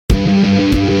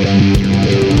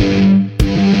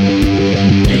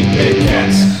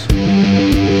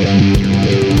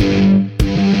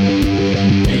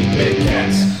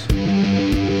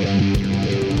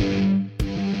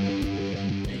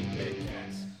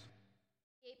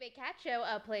Big Cat Show,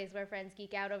 a place where friends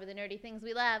geek out over the nerdy things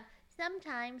we love,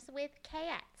 sometimes with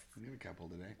cats. We got a couple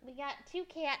today. We got 2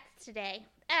 cats today.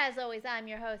 As always, I'm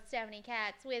your host, Stephanie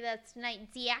Katz. With us tonight,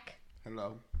 Zach.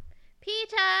 Hello.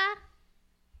 Peter.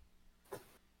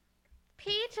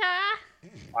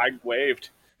 I waved.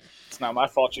 It's not my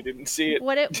fault you didn't see it.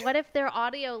 What if they're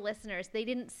audio listeners? They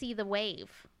didn't see the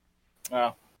wave.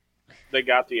 Well, they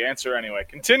got the answer anyway.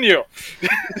 Continue.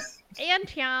 And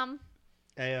Tom.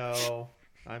 Heyo,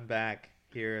 I'm back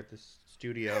here at the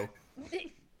studio.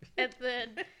 At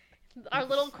our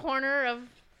little corner of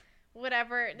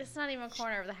whatever. It's not even a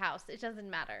corner of the house. It doesn't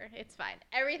matter. It's fine.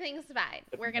 Everything's fine.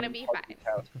 We're going to be fine.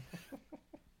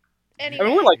 Anyway. I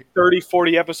mean, we're like 30,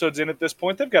 40 episodes in at this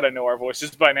point. They've got to know our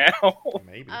voices by now.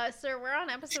 Maybe. Sir, we're on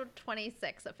episode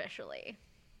 26 officially.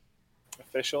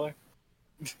 Officially?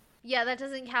 Yeah, that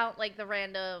doesn't count like the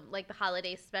random, like the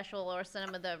holiday special or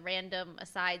some of the random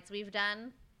asides we've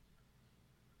done.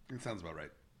 It sounds about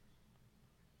right.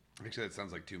 Actually, that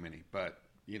sounds like too many, but,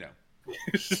 you know.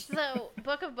 So,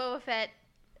 Book of Boba Fett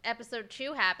episode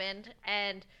 2 happened,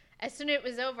 and as soon as it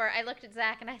was over, I looked at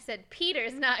Zach and I said,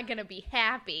 Peter's not going to be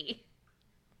happy.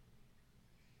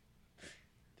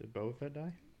 Did Boba Fett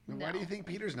die? No. Why do you think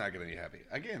Peter's not going to be happy?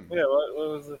 Again. Yeah, what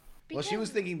was it? Well, she was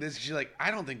thinking this. She's like,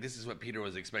 I don't think this is what Peter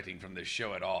was expecting from this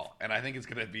show at all, and I think he's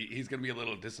gonna be a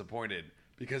little disappointed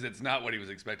because it's not what he was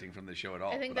expecting from the show at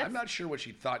all. But I'm not sure what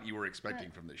she thought you were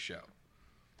expecting from this show.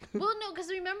 Well, no, because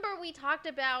remember we talked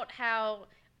about how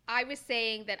I was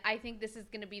saying that I think this is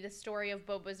going to be the story of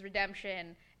Boba's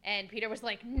redemption, and Peter was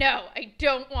like, no, I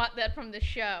don't want that from the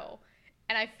show.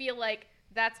 And I feel like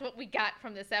that's what we got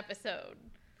from this episode.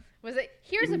 Was it,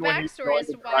 here's a backstory as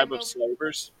to why tribe of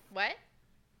slavers. What?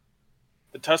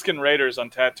 The Tusken Raiders on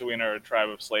Tatooine are a tribe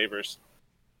of slavers.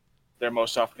 They're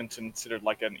most often considered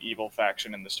like an evil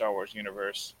faction in the Star Wars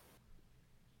universe.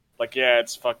 Like, yeah,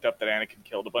 it's fucked up that Anakin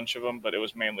killed a bunch of them, but it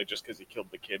was mainly just because he killed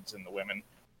the kids and the women.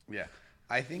 Yeah,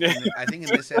 I think in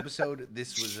this episode,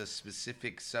 this was a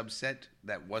specific subset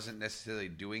that wasn't necessarily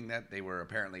doing that. They were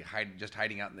apparently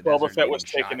hiding out in the desert. Boba Fett was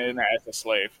taken in as a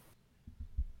slave.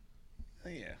 Oh,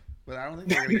 yeah, but I don't think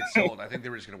they were going to get sold. I think they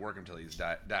were just going to work until he's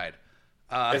died.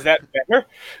 Is that better?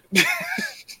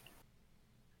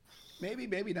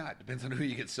 Maybe not. Depends on who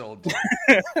you get sold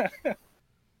to.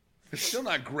 It's still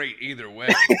not great either way,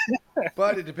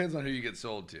 but it depends on who you get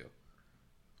sold to.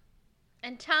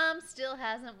 And Tom still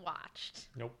hasn't watched.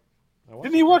 Nope.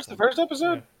 Didn't he watch the first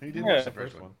episode? He didn't watch the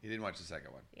first one. He didn't watch the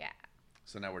second one. Yeah.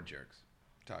 So now we're jerks.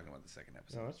 We're talking about the second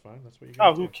episode. No, that's fine. That's what you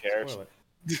Oh, got. who cares? Spoil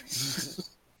it.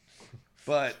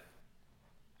 But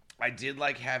I did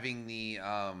like having the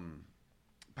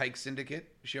Pike Syndicate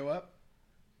show up.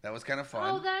 That was kind of fun.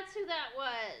 Oh, that's who that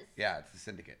was. Yeah, it's the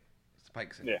Syndicate. It's the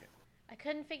Pike Syndicate. I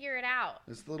couldn't figure it out.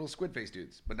 It's the little squid face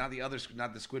dudes, but not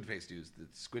the squid face dudes. The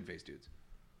squid face dudes.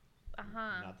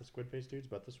 Uh-huh. Not the Squid Face dudes,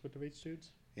 but the Squid Face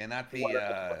dudes? Yeah, not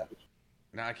the.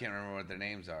 No, I can't remember what their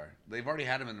names are. They've already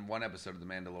had them in one episode of The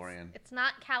Mandalorian. It's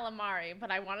not calamari, but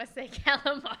I want to say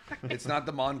calamari. It's not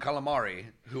the Mon Calamari,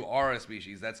 who are a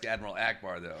species. That's Admiral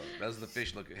Akbar, though. Those are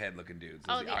the head looking dudes.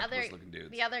 Those are the octopus looking dudes.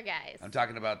 The other guys. I'm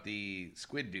talking about the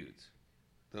squid dudes.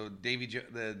 The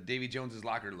Davy Jones's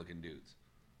locker looking dudes.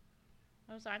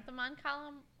 Those aren't the Mon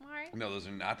Calamari? No, those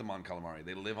are not the Mon Calamari.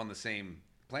 They live on the same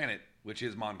planet, which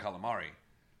is Mon Calamari,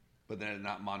 but they're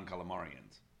not Mon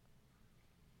Calamarians.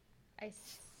 I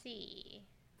see.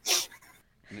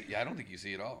 Yeah, I don't think you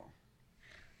see it all.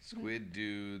 Squid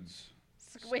dudes.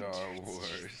 Squid Star dudes.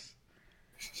 Wars.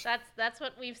 That's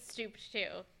what we've stooped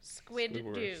to. Squid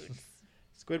Squidwards. dudes.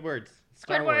 Squidwards.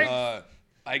 Star Wars.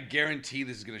 I guarantee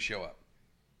this is going to show up.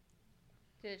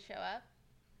 Did it show up?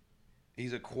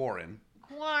 He's a Quarren,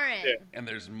 Quarren. Yeah. and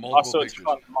there's multiple Also, it's pictures.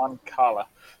 called Mon Cala.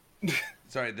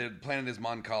 Sorry, the planet is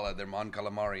Mon Cala. They're Mon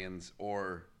Calamarians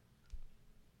or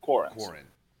Quarrens. Quarren.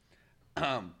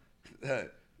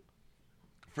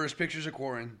 First picture's a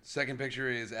Quarren. Second picture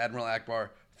is Admiral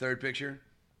Akbar. Third picture,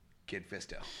 Kid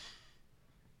Fisto.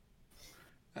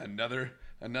 Another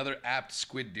apt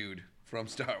squid dude from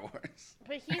Star Wars.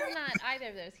 But he's not either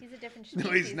of those. He's a different species,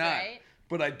 No, he's not. right?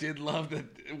 But I did love that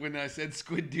when I said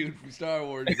squid dude from Star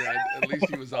Wars, that at least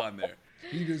he was on there.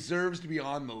 He deserves to be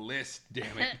on the list,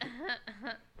 damn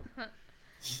it.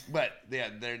 But yeah,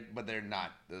 they're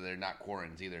not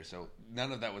Quarrens either. So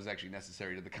none of that was actually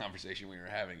necessary to the conversation we were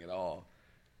having at all.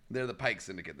 They're the Pike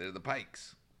Syndicate. They're the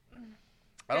Pikes.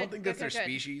 I don't think that's their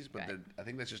species, but I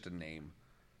think that's just a name.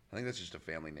 I think that's just a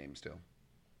family name still.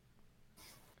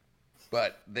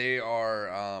 But they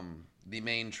are the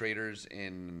main traders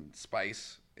in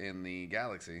spice in the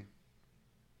galaxy.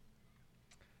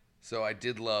 So I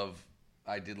did love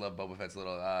I did love Boba Fett's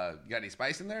little. You got any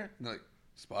spice in there? And they're like,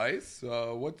 spice?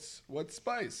 What's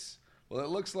spice? Well, it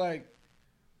looks like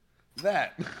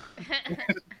that.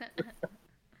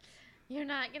 You're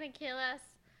not gonna kill us.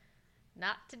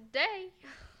 Not today.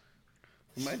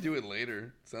 We might do it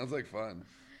later. Sounds like fun.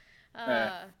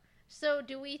 So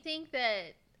do we think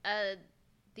that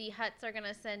the Hutts are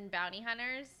gonna send bounty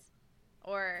hunters,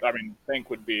 or? I mean, think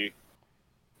would be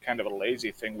kind of a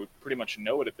lazy thing. We pretty much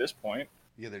know it at this point.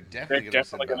 Yeah, they're They're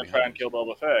definitely going to try and kill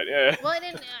Boba Fett. Yeah. Well, I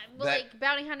didn't. Like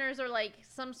bounty hunters are like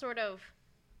some sort of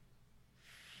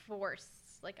force,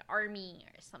 like army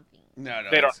or something. No,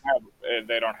 They don't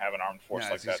have an armed force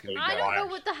like that. I don't know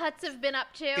what the Hutts have been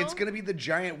up to. It's gonna be the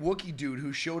giant Wookiee dude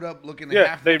who showed up looking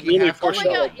half they Wookiee, really half Oh my god,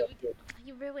 Foreshadowed.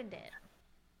 you ruined it.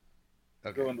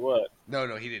 Okay. Ruined what?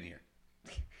 No, he didn't hear.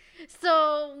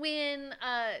 So when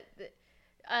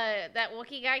that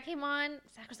Wookiee guy came on,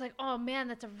 Zach was like, "Oh man,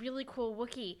 that's a really cool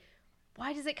Wookiee.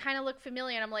 Why does it kind of look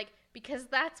familiar?" And I'm like, "Because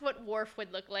that's what Worf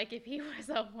would look like if he was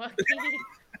a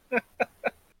Wookiee."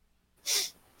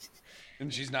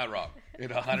 And she's not wrong.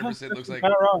 It 100% looks like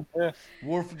Not wrong. Yeah.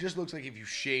 Worf just looks like if you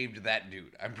shaved that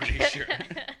dude. I'm pretty sure.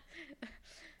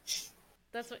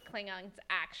 That's what Klingons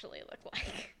actually look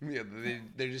like. Yeah,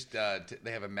 they're just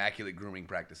they have immaculate grooming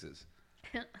practices.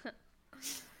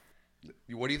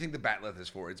 What do you think the Bat'leth is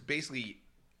for? It's basically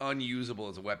unusable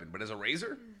as a weapon, but as a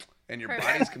razor, and your Perfect.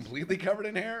 body's completely covered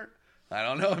in hair. I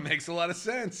don't know. It makes a lot of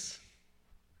sense.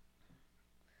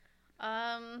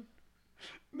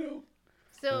 No.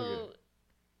 So,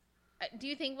 do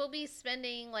you think we'll be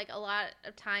spending like a lot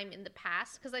of time in the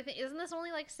past? Because I think isn't this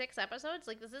only like 6 episodes?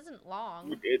 Like this isn't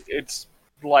long. It's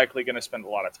likely going to spend a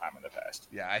lot of time in the past.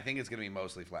 Yeah, I think it's going to be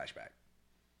mostly flashback.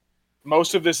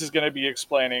 Most of this is going to be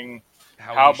explaining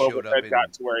how he Boba showed Fett up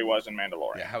got to where he was in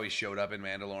Mandalorian. Yeah, how he showed up in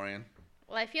Mandalorian.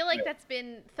 Well, I feel like that's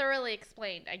been thoroughly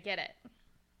explained. I get it.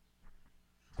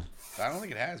 I don't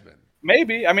think it has been.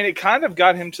 Maybe. I mean, it kind of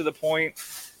got him to the point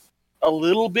a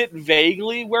little bit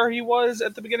vaguely where he was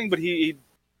at the beginning, but he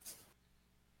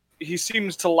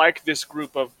seems to like this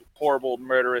group of horrible,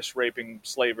 murderous, raping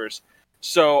slavers.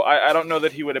 So I don't know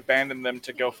that he would abandon them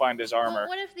to go find his armor. Well,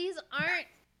 what if these aren't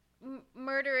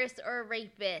murderous or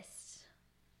rapist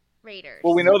raiders?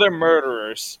 Well, we know they're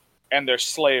murderers and they're Who did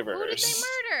slavers.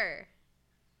 they murder?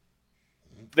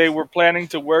 They were planning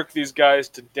to work these guys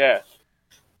to death.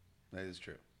 That is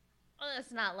true. Well,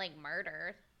 it's not like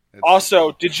murder.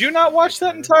 Also, did you not watch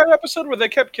that entire episode where they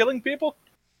kept killing people?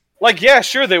 Like, yeah,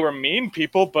 sure, they were mean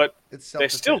people, but they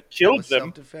still killed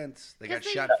them. Self-defense. They got 'Cause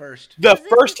they- shot first. The Because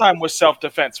first time was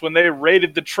self-defense. When they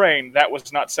raided the train, that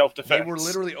was not They self-defense. were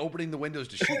literally opening the windows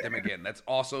to shoot them again. That's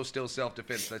also still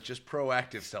self-defense. That's just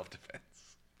proactive self-defense.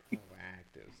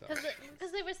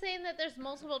 Because they were saying that there's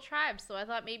multiple tribes, so I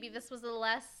thought maybe this was a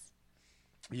less.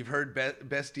 You've heard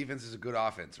best defense is a good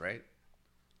offense, right?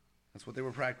 That's what they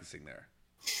were practicing there.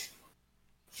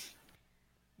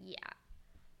 Yeah.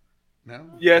 No?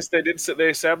 Yes, they did. They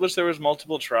established there was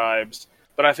multiple tribes,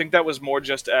 but I think that was more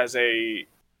just as a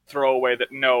throwaway.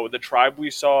 That no, the tribe we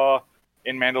saw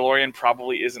in Mandalorian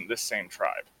probably isn't this same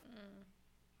tribe.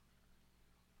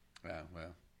 Yeah,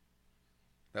 well.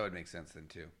 That would make sense then,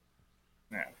 too.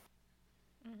 Yeah.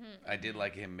 I did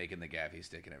like him making the gaffy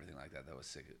stick and everything like that. That was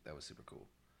sick. That was super cool.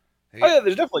 Hey, Oh yeah,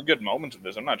 there's definitely good moments of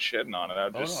this. I'm not shitting on it.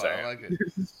 I'm just I saying. like it.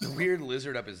 The weird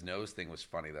lizard up his nose thing was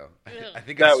funny, though. Ew. I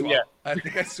think That- I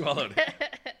think I swallowed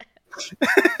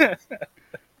it.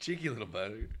 Cheeky little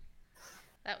bugger.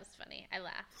 That was funny. I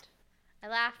laughed.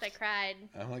 I cried.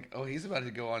 I'm like, oh, he's about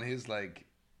to go on his like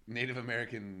Native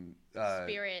American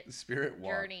spirit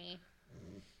walk. Journey.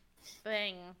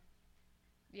 Thing.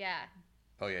 Yeah.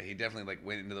 Oh yeah, he definitely like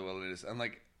went into the wilderness. I'm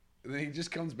like, and then he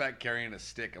just comes back carrying a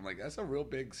stick. I'm like, that's a real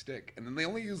big stick. And then they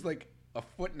only use like a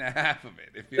foot and a half of it.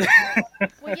 It feels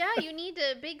like. Well, yeah, you need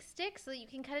a big stick so that you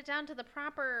can cut it down to the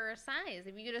proper size.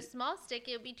 If you get a small stick,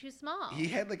 it would be too small. He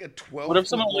had like a 12. What if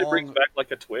someone only brings long, back like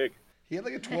a twig? He had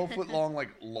like a 12-foot long like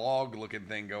log looking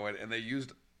thing going, and they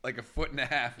used like a foot and a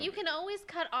half. Of You it. can always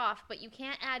cut off, but you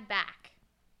can't add back.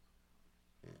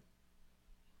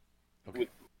 Okay.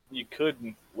 You could,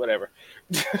 whatever.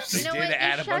 They You know did what? You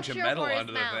add a shut bunch of your metal horse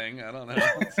onto the mouth. thing. I don't know.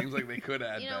 It seems like they could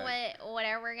add You know that. what?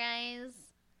 Whatever, guys.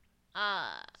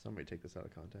 Somebody take this out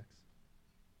of context.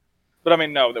 But I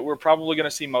mean, no, that we're probably going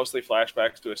to see mostly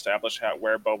flashbacks to establish how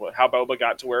Boba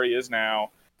got to where he is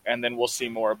now, and then we'll see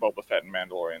more of Boba Fett in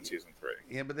Mandalorian season 3.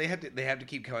 Yeah, but they have to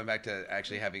keep coming back to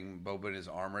actually having Boba in his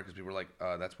armor because people are like,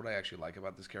 that's what I actually like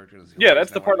about this character. Is Yeah,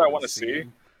 that's now the part I wanna want to see.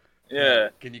 him. Yeah,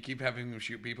 Can you keep having him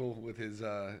shoot people with his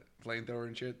flamethrower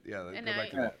and shit? Yeah, And go now back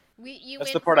to Yeah. that. you that's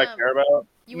went the part I from, care about.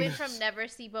 You went from never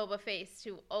see Boba face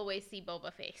to always see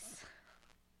Boba face.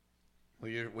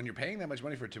 Well, when you're paying that much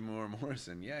money for Temuera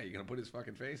Morrison, yeah, you're gonna put his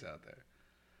fucking face out there.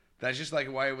 That's just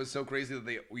like why it was so crazy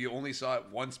that you only saw it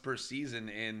once per season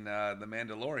in The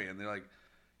Mandalorian. They're like,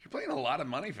 you're paying a lot of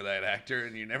money for that actor,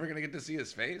 and you're never gonna get to see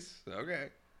his face. Okay.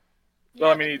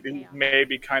 Well, I mean, he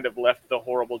maybe kind of left the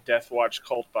horrible Death Watch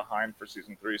cult behind for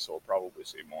season 3, so we'll probably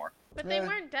see more. But they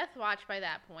weren't Death Watch by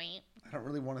that point. I don't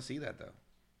really want to see that though.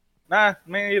 Nah,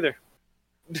 me either.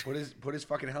 Put his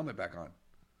fucking helmet back on.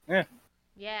 Yeah.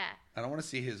 Yeah. I don't want to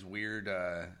see his weird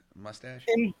mustache.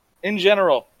 In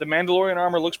general, the Mandalorian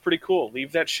armor looks pretty cool.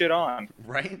 Leave that shit on.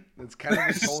 Right? That's kind of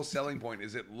his whole selling point.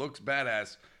 Is it looks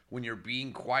badass when you're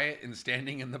being quiet and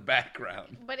standing in the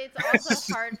background. But it's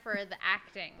also hard for the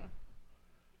acting.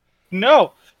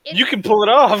 No, you can pull it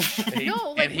off.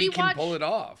 No, like and he can pull it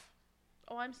off.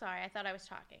 Oh, I'm sorry. I thought I was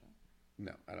talking.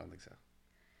 No, I don't think so.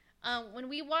 When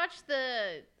we watched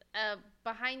the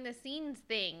behind the scenes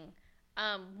thing,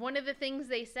 one of the things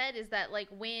they said is that like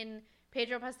when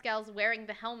Pedro Pascal's wearing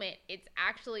the helmet, it's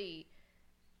actually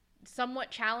somewhat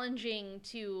challenging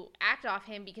to act off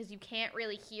him because you can't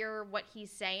really hear what he's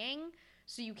saying,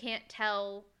 so you can't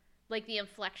tell like the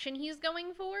inflection he's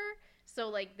going for. So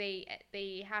like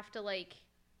they have to like.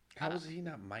 How is he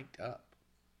not mic'd up?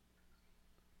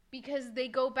 Because they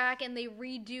go back and they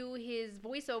redo his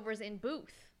voiceovers in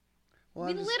booth. Well,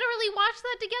 we literally watched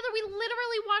that together. We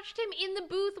literally watched him in the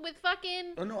booth with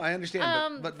fucking. Oh no, I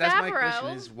understand, but that's my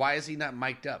question: is why is he not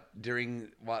mic'd up during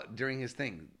his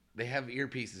thing? They have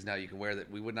earpieces now you can wear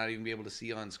that we would not even be able to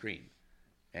see on screen,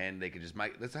 and they could just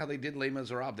mic. That's how they did Les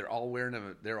Miserables. They're all wearing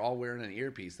an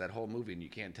earpiece that whole movie, and you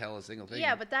can't tell a single thing.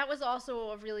 Yeah, but that was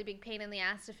also a really big pain in the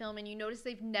ass to film, and you notice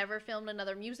they've never filmed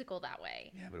another musical that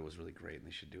way. Yeah, but it was really great, and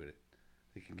they should do it.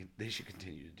 They should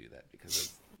continue to do that because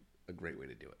it's a great way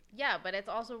to do it. Yeah, but it's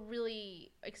also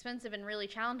really expensive and really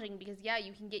challenging because, yeah,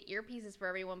 you can get earpieces for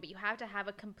everyone, but you have to have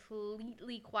a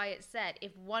completely quiet set.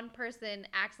 If one person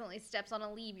accidentally steps on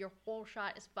a lead, your whole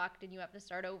shot is fucked and you have to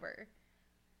start over.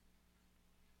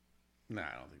 No,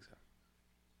 I don't think so.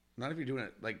 Not if you're doing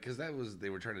it like because they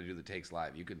were trying to do the takes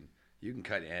live. You can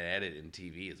cut and edit in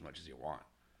TV as much as you want.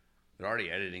 They're already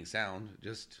editing sound.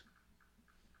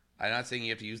 I'm not saying you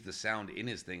have to use the sound in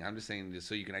his thing. I'm just saying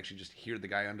so you can actually just hear the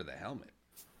guy under the helmet.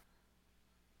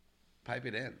 Pipe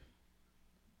it in.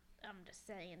 I'm just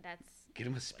saying that's. Get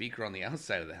him a speaker on the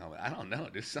outside of the helmet. I don't know.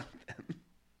 Do something.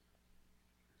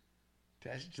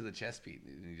 Attach it to the chest piece,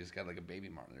 and you just got like a baby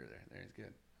monitor there. There, it's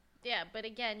good. Yeah, but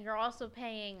again, you're also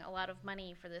paying a lot of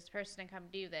money for this person to come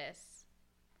do this.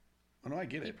 Oh no, I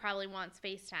get it. He probably wants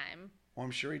FaceTime. Well,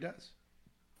 I'm sure he does.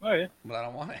 Oh yeah, but I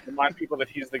don't want it. Remind people that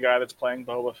he's the guy that's playing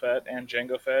Boba Fett and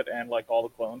Jango Fett and like all the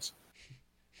clones.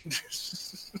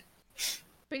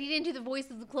 But he didn't do the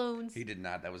voice of the clones. He did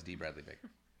not. That was D. Bradley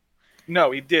Baker. No,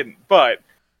 he didn't. But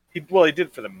he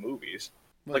did for the movies,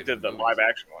 Well, like the live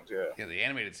action ones. Yeah. Yeah, the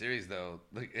animated series though,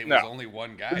 it was only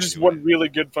one guy. Just one really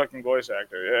good fucking voice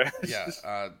actor. Yeah.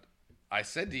 Yeah. I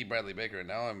said D. Bradley Baker, and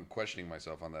now I'm questioning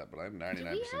myself on that, but I'm 99% sure.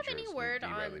 Do we have any word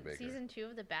on Baker. season 2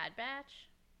 of The Bad Batch?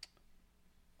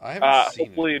 I haven't seen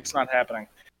hopefully it's not happening.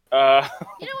 You know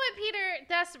what, Peter?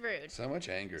 That's rude. So much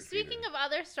anger. Speaking Peter. of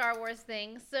other Star Wars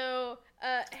things, so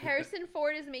Harrison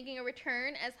Ford is making a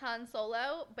return as Han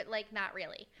Solo, but like not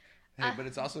really. Hey, but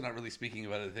it's also not really speaking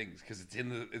of other things because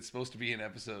it's supposed to be in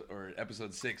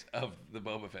episode 6 of the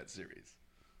Boba Fett series.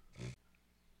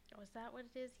 Oh, is that what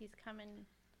it is? He's coming.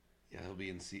 Yeah,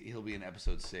 he'll be in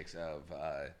episode 6 of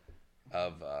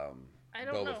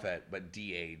Boba Fett, but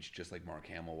de-aged, just like Mark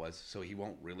Hamill was. So he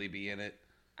won't really be in it.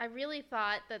 I really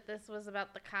thought that this was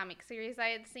about the comic series I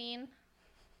had seen.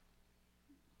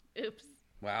 Oops.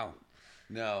 Wow.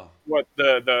 No. What,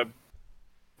 the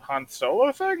Han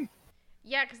Solo thing?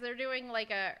 Yeah, because they're doing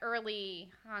like a early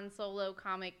Han Solo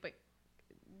comic, but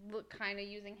kind of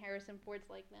using Harrison Ford's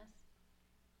likeness.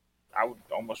 I would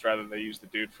almost rather they use the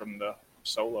dude from the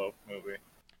Solo movie.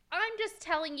 I'm just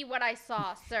telling you what I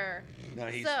saw, sir. No,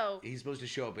 he's supposed to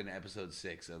show up in episode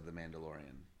 6 of The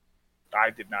Mandalorian. I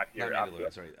did not hear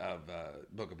of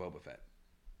Book of Boba Fett.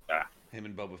 Ah. Him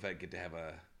and Boba Fett get to have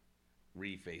a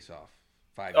re-face off.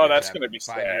 That's going to be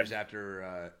 5 sad. years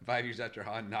after 5 years after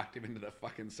Han knocked him into the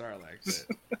fucking Sarlacc pit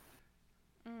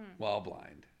while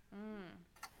blind.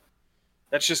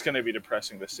 That's just going to be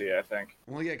depressing to see, I think.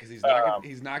 Well, yeah, because he's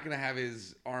not going to have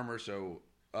his armor, so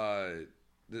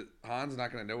Han's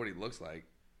not going to know what he looks like.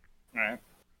 Right.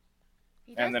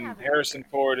 And then Harrison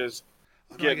Ford is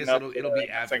getting up. It'll be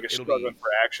after. I think he's struggling for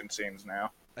action scenes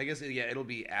now. I guess it'll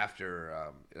be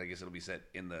after. I guess it'll be set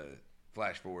in the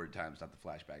flash forward times, not the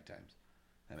flashback times.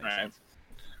 That makes sense.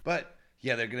 But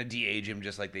yeah, they're gonna de-age him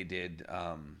just like they did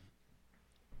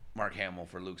Mark Hamill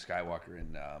for Luke Skywalker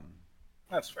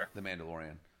That's fair. The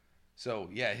Mandalorian. So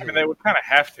yeah, I mean, they would kind of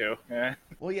have to. Yeah.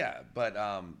 well, yeah, but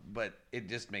it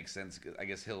just makes sense. I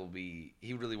guess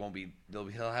he really won't be.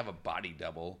 He'll have a body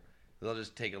double. They'll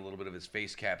just take a little bit of his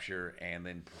face capture and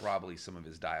then probably some of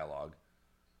his dialogue.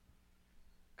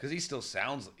 Because he still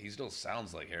sounds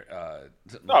like Oh,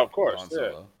 of course, Han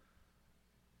Solo.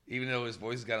 Even though his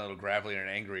voice has gotten a little gravelier and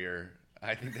angrier,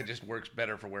 I think that just works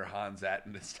better for where Han's at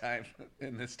in this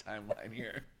timeline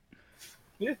here.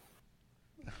 Yeah.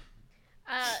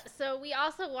 So we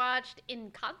also watched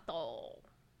Encanto.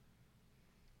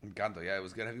 Encanto, yeah, it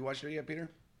was good. Have you watched it yet, Peter?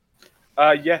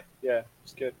 Yeah,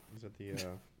 it's good. Is that the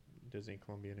Disney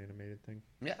Colombian animated thing?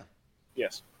 Yeah.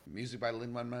 Yes. Music by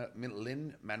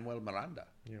Lin-Manuel Miranda.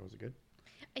 Yeah, was it good?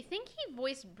 I think he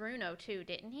voiced Bruno too,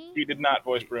 didn't he? He did not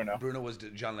voice Bruno. Bruno was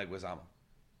John Leguizamo.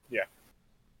 Yeah.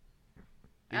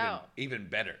 Even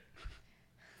better.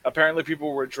 Apparently,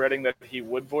 people were dreading that he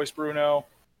would voice Bruno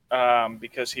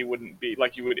because he wouldn't be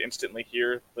like you would instantly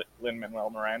hear Lin-Manuel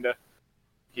Miranda.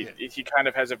 He kind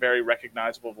of has a very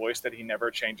recognizable voice that he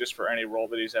never changes for any role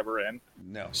that he's ever in.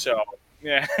 No. So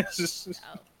yeah.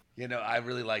 I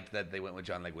really liked that they went with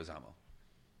John Leguizamo.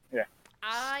 Yeah.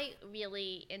 I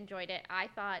really enjoyed it. I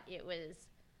thought it was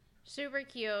super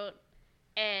cute,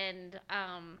 and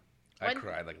I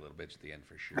cried like a little bitch at the end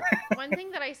for sure. One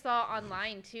thing that I saw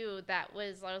online too I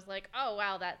was like, oh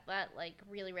wow, that like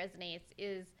really resonates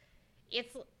is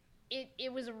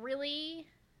it was really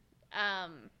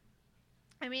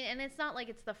I mean, and it's not like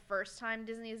it's the first time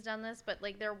Disney's done this, but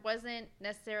like there wasn't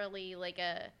necessarily like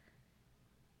a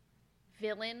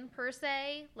villain per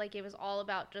se. Like it was all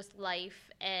about just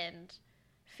life and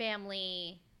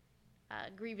family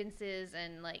grievances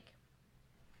and like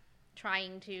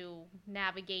trying to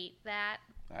navigate that.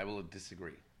 I will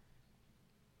disagree.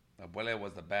 Abuela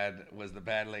was the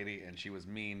bad lady, and she was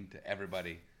mean to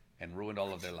everybody and ruined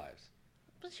all of their lives.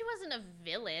 But she wasn't a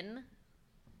villain.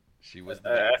 She was the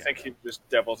bad I think he's just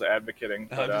devil's advocating.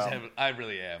 But, I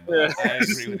really am. Yeah. I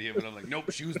agree with you, but I'm like,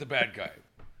 nope, she was the bad guy.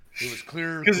 It was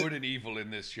clear good and evil in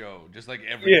this show, just like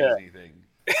every Disney thing.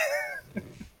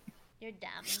 You're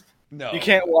dumb. No. You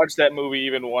can't watch that movie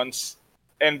even once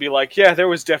and be like, yeah, there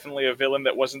was definitely a villain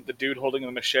that wasn't the dude holding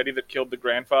the machete that killed the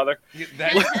grandfather.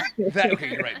 Okay,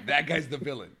 you're right. That guy's the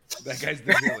villain.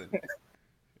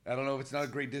 I don't know if it's not a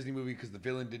great Disney movie because the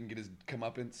villain didn't get his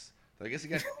comeuppance. So I guess he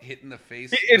got hit in the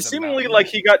face. It seemingly like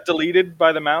he got deleted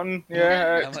by the mountain.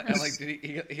 Yeah. I'm like, did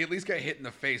he at least got hit in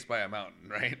the face by a mountain,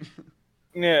 right?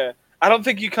 Yeah. I don't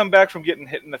think you come back from getting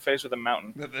hit in the face with a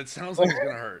mountain. That sounds like it's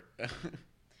going to hurt.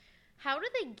 How do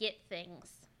they get things?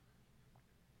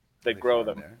 They grow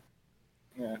them. There.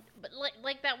 Yeah. But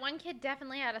like that one kid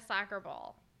definitely had a soccer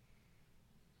ball.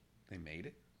 They made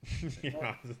it?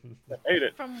 Yeah. They made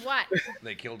it. From what?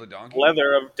 They killed a donkey?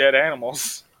 Leather of dead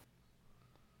animals.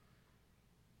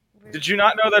 Did you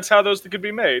not know that's how those could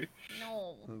be made?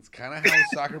 No. That's kind of how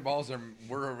soccer balls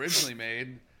were originally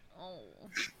made. Oh.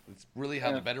 It's really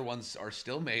how the better ones are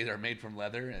still made. Are made from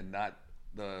leather and not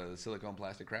the silicone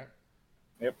plastic crap.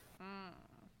 Yep.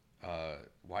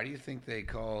 Why do you think they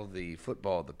call the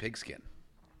football the pigskin?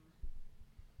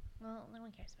 Well, no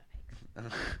one cares about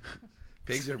pigs.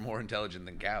 Pigs are more intelligent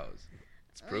than cows.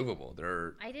 It's provable. I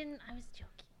was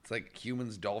joking. It's like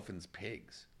humans, dolphins,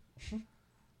 pigs.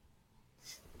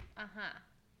 Uh-huh.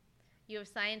 You have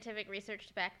scientific research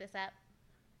to back this up?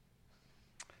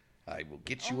 I will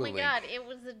get you a Oh link. my god, it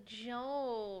was a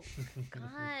joke.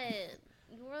 God,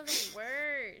 you are the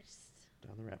worst.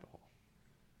 Down the rabbit hole.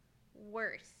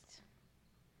 Worst.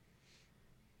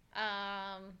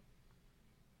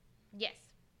 Yes.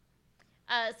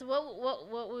 So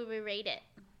what would we rate it?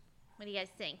 What do you guys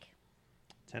think?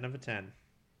 10 of 10.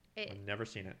 I've never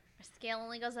seen it. Our scale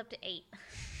only goes up to 8.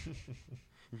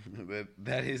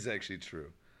 that is actually true.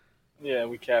 Yeah,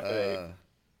 we cap it at 8.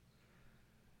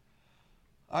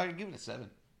 I'd give it a 7.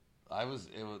 It was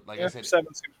like Yeah, I said,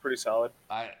 7 seems pretty solid.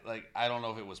 I don't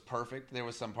know if it was perfect. There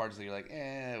was some parts that you're like,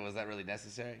 was that really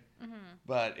necessary? Mm-hmm.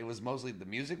 But it was mostly the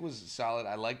music was solid.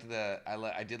 I liked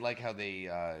I did like how they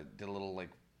did a little like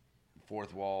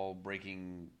fourth wall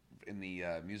breaking in the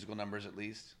musical numbers at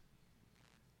least.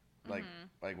 Like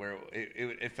where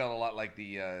it felt a lot like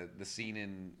the scene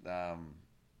in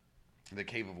the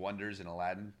Cave of Wonders in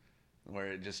Aladdin,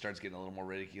 where it just starts getting a little more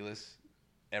ridiculous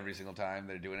every single time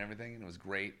they're doing everything, and it was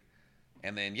great.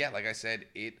 And then like I said,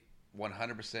 it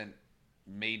 100%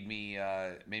 made me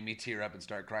tear up and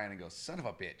start crying and go, son of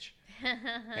a bitch.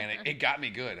 And it got me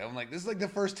good. I'm like, this is like the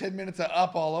first 10 minutes of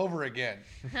Up all over again.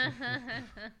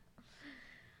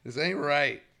 This ain't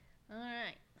right. All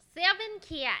right. 7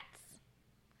 cats.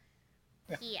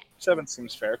 Yeah. 7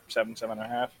 seems fair.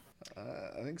 7.5.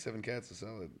 I think Seven Cats is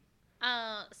solid.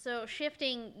 So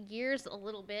shifting gears a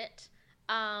little bit.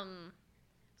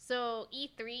 So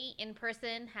E3 in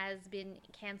person has been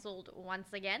canceled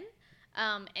once again.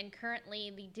 And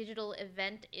currently the digital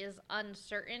event is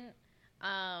uncertain.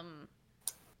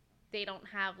 They don't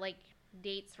have like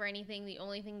dates for anything. The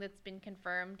only thing that's been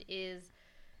confirmed is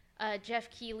Jeff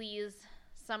Keighley's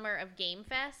Summer of Game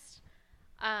Fest.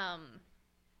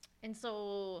 And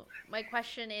so my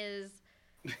question is,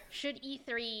 should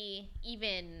E3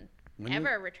 even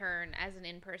ever return as an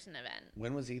in-person event?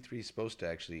 When was E3 supposed to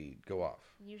actually go off?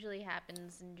 Usually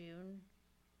happens in June.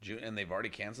 June, and they've already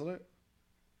canceled it?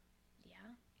 Yeah.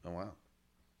 Oh, wow.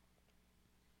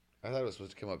 I thought it was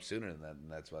supposed to come up sooner than that,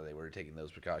 and that's why they were taking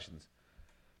those precautions.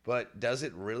 But does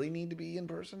it really need to be in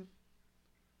person?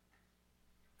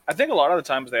 I think a lot of the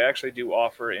times they actually do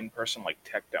offer in-person like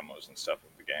tech demos and stuff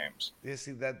of the games. Yeah,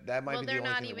 see, that might be the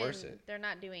only thing that works it. They're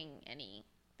not doing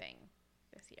anything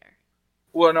this year.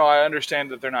 Well, no, I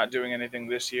understand that they're not doing anything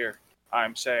this year.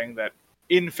 I'm saying that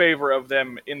in favor of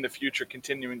them in the future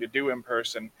continuing to do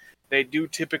in-person, they do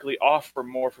typically offer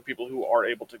more for people who are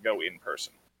able to go in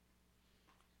person.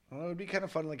 Well, it would be kind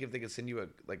of fun, like if they could send you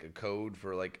a code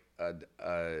for like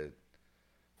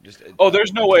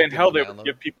there's no way in hell they would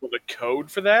give people the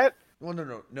code for that. Well,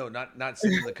 no, not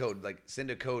send them the code. Like send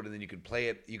a code and then you could play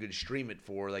it. You could stream it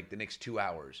for like the next 2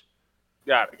 hours.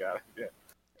 Got it. Yeah.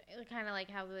 Kind of like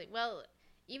how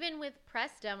even with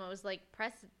press demos, like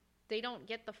they don't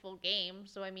get the full game.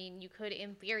 So I mean, you could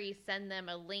in theory send them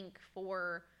a link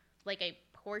for like a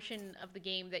portion of the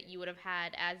game that you would have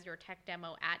had as your tech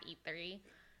demo at E3.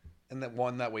 And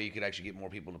that way you could actually get more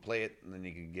people to play it, and then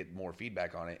you could get more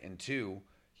feedback on it. And 2,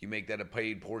 you make that a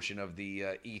paid portion of the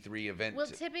E3 event. Well,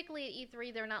 typically at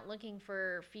E3, they're not looking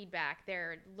for feedback.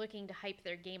 They're looking to hype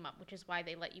their game up, which is why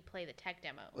they let you play the tech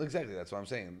demo. Well, exactly, that's what I'm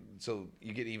saying. So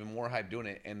you get even more hype doing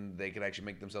it, and they could actually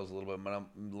make themselves a little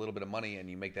bit of money, and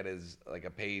you make that as like a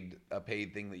paid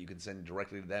thing that you can send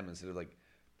directly to them instead of like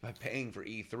by paying for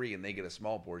E3 and they get a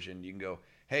small portion. You can go,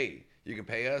 hey, you can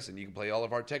pay us, and you can play all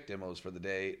of our tech demos for the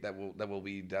day that will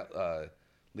be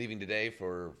leaving today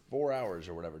for 4 hours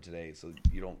or whatever today. So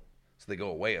they go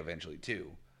away eventually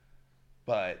too.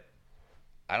 But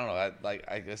I don't know. Like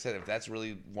I said, if that's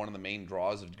really one of the main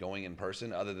draws of going in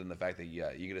person, other than the fact that you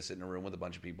get to sit in a room with a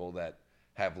bunch of people that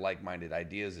have like-minded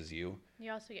ideas as you.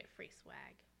 You also get free swag.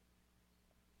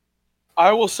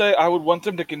 I will say I would want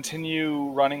them to continue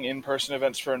running in-person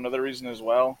events for another reason as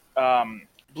well.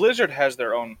 Blizzard has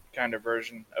their own kind of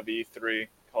version of E3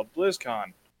 called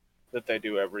BlizzCon that they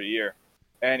do every year.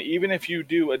 And even if you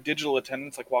do a digital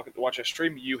attendance, like watch a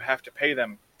stream, you have to pay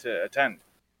them to attend.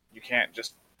 You can't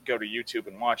just go to YouTube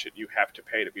and watch it. You have to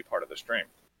pay to be part of the stream.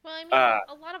 Well, I mean,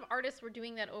 a lot of artists were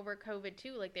doing that over COVID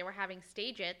too. Like they were having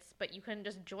stage-its, but you couldn't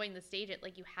just join the stage-it.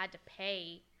 Like you had to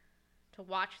pay to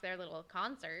watch their little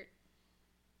concert.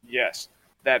 Yes.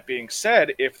 That being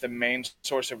said, if the main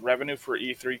source of revenue for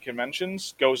E3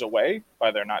 conventions goes away by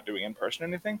they're not doing in-person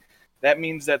anything, that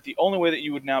means that the only way that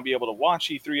you would now be able to watch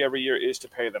E3 every year is to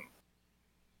pay them.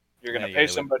 You're going to pay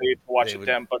somebody to watch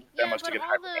demos to get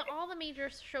all the major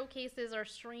showcases are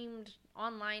streamed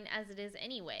online as it is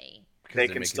anyway. They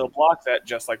can still block that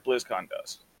just like BlizzCon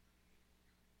does.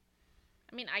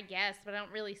 I mean, I guess, but I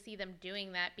don't really see them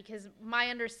doing that because my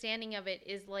understanding of it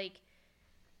is like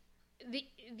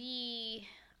the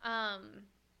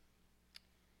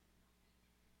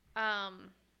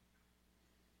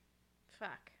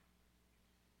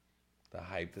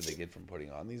hype that they get from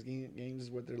putting on these games is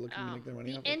what they're looking to make their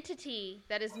money off of. The entity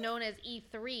that is known as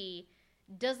E3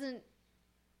 doesn't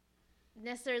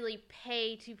necessarily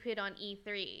pay to put on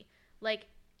E3. Like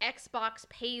Xbox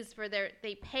pays for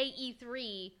they pay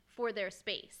E3 for their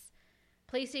space.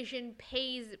 PlayStation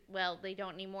pays, well, they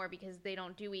don't anymore because they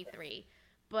don't do E3.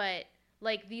 But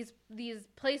like these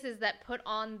places that put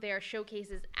on their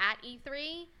showcases at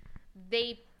E3,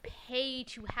 they pay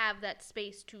to have that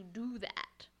space to do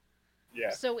that.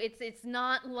 Yeah. So it's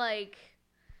not like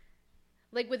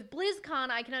with BlizzCon,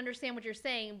 I can understand what you're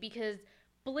saying because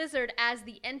Blizzard as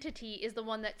the entity is the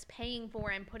one that's paying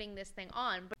for and putting this thing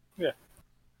on. But yeah.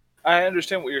 I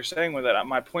understand what you're saying with that.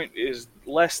 My point is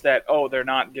less that, they're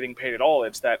not getting paid at all.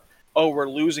 It's that, we're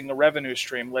losing the revenue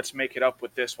stream. Let's make it up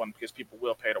with this one because people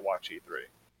will pay to watch E3.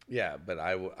 Yeah, but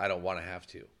I don't want to have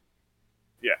to.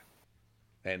 Yeah.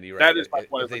 And you're right. That is my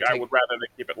point. I would rather they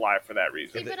keep it live for that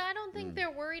reason. See, but I don't think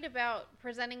they're worried about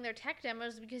presenting their tech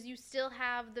demos because you still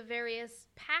have the various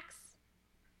PAX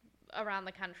around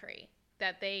the country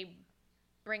that they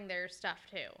bring their stuff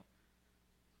to.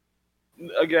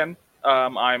 Again,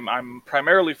 I'm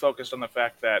primarily focused on the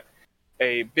fact that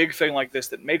a big thing like this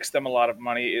that makes them a lot of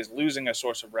money is losing a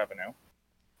source of revenue.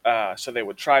 So they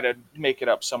would try to make it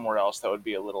up somewhere else that would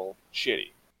be a little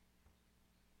shitty.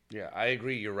 Yeah, I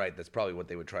agree. You're right. That's probably what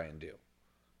they would try and do.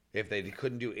 If they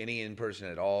couldn't do any in person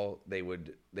at all, they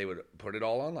would put it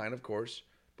all online, of course,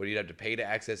 but you'd have to pay to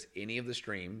access any of the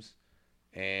streams,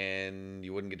 and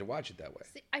you wouldn't get to watch it that way.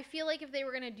 See, I feel like if they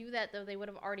were going to do that, though, they would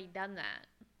have already done that.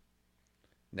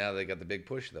 Now they got the big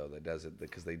push, though, that does it,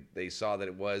 because they saw that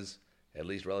it was at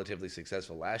least relatively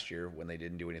successful last year when they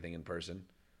didn't do anything in person.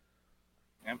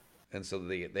 Yep. And so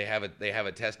they have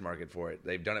a test market for it.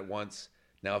 They've done it once.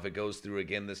 Now if it goes through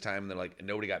again this time, and they're like,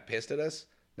 nobody got pissed at us,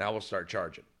 now we'll start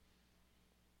charging.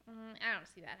 I don't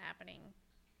see that happening.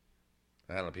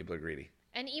 I don't know. People are greedy.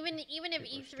 And even if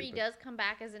E3 does come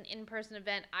back as an in-person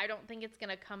event, I don't think it's going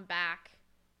to come back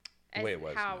as way it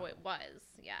was, how no. it was.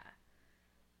 Yeah.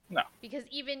 No. Because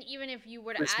even if you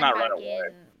were to It's add not back right away.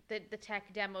 in the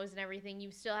tech demos and everything,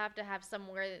 you still have to have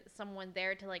someone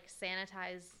there to like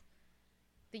sanitize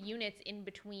the units in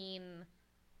between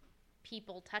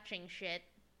people touching shit.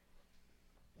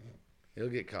 It'll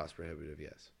get cost prohibitive,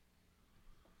 yes.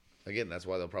 Again, that's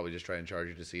why they'll probably just try and charge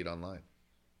you to see it online,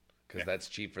 because that's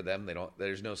cheap for them.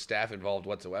 There's no staff involved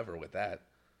whatsoever with that,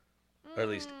 or at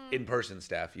least in-person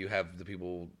staff. You have the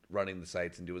people running the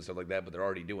sites and doing stuff like that, but they're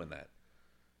already doing that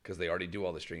because they already do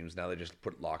all the streams. Now they just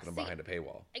locking them behind a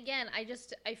paywall. Again,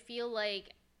 I feel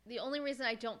like the only reason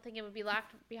I don't think it would be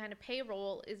locked behind a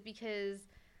paywall is because,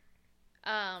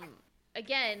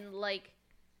 again, like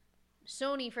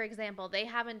Sony, for example, they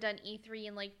haven't done E3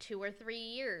 in like 2 or 3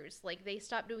 years. Like they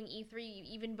stopped doing E3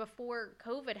 even before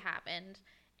COVID happened,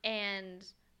 and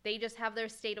they just have their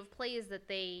state of plays that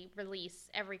they release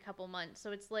every couple months.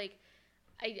 So it's like,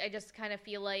 I just kind of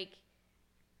feel like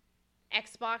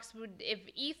Xbox would, if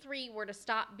E3 were to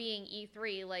stop being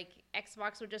E3, like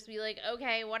Xbox would just be like,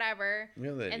 okay, whatever. You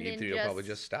know, then and E3 will probably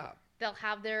just stop. They'll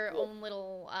have their own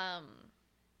little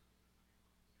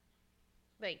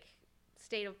like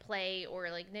state of play or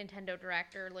like Nintendo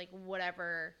Direct or like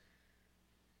whatever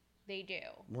they do.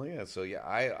 Well, yeah. So yeah,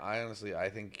 I honestly I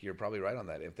think you're probably right on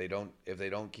that. If they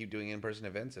don't keep doing in-person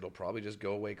events, it'll probably just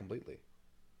go away completely.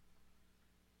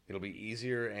 It'll be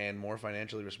easier and more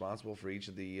financially responsible for each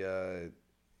of the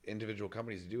individual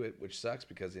companies to do it, which sucks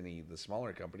because the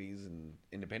smaller companies and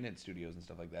independent studios and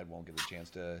stuff like that won't get the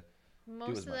chance to.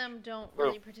 Most of them don't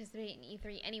really participate in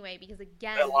E3 anyway, because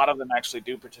again, A lot of them actually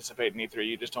do participate in E3.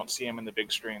 You just don't see them in the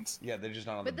big screens. Yeah, they're just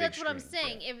not on the but big that's what I'm screens,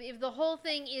 saying. yeah. If the whole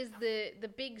thing is the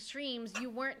big streams, you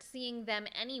weren't seeing them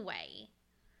anyway,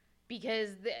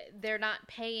 because they're not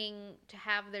paying to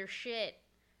have their shit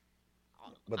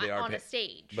on a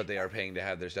stage. But they are paying to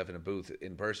have their stuff in a booth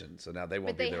in person, so now they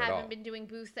won't be there at all. But they haven't been doing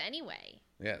booths anyway.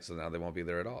 Yeah, so now they won't be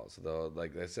there at all. So they'll,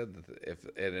 like I said,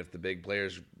 if the big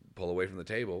players pull away from the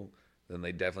table, then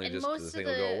they definitely the thing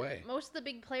will go away. Most of the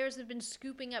big players have been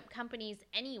scooping up companies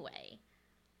anyway.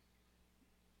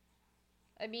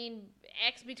 I mean,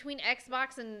 between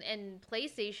Xbox and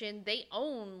PlayStation, they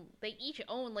each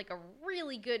own like a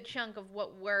really good chunk of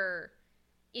what were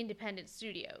independent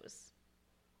studios.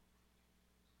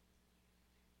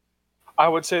 I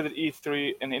would say that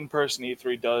E3, an in-person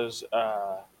E3, does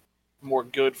more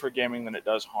good for gaming than it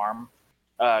does harm.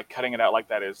 Cutting it out like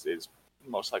that is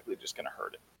most likely just going to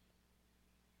hurt it.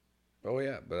 Oh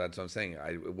yeah, but that's what I'm saying.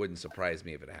 It wouldn't surprise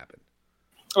me if it happened.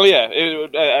 Oh yeah,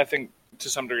 I think to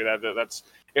some degree that's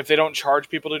if they don't charge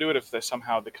people to do it, if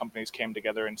somehow the companies came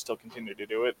together and still continue to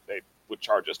do it, they would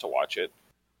charge us to watch it.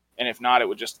 And if not, it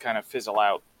would just kind of fizzle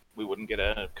out. We wouldn't get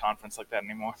a conference like that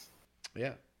anymore.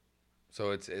 Yeah.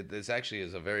 So this actually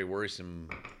is a very worrisome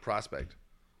prospect,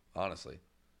 honestly.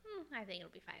 I think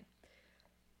it'll be fine.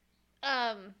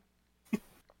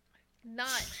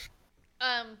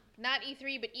 Not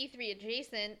E3, but E3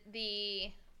 adjacent.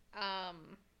 The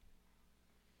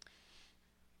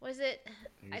was it?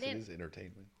 It is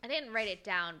entertainment. I didn't write it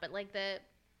down, but like the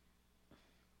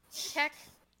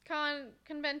TechCon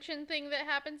convention thing that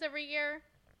happens every year.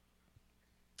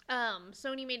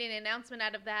 Sony made an announcement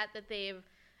out of that they've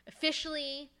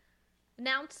officially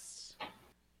announced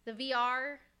the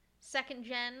VR second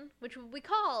gen, which will be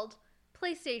called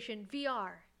PlayStation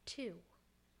VR 2.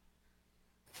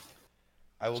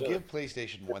 I will give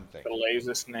PlayStation one thing. The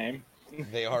laziest name.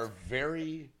 They are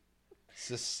very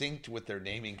succinct with their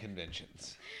naming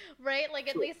conventions. Right? Like,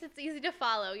 at least it's easy to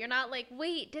follow. You're not like,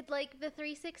 wait, did, like, the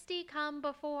 360 come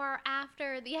before or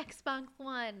after the Xbox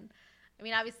One? I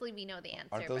mean, obviously, we know the answer.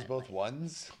 Aren't those both like...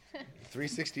 ones?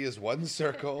 360 is one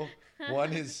circle.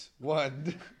 One is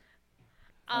one.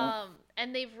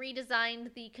 And they've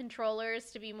redesigned the controllers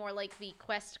to be more like the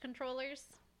Quest controllers.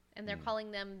 and they're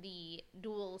calling them the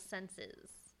Dual Senses.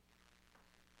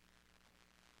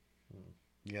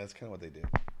 Yeah, that's kind of what they do.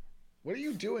 What are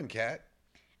you doing, Kat?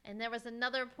 And there was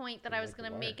another point that I was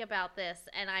going to make about this,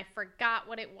 and I forgot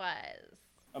what it was.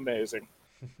 Amazing.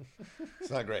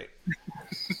 It's not great.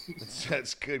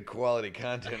 That's good quality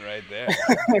content right there.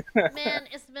 Man,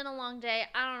 it's been a long day.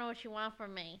 I don't know what you want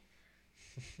from me.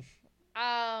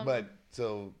 But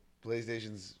so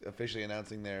PlayStation's officially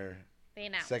announcing their they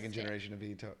announced second it. generation of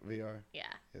VR. Yeah.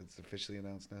 It's officially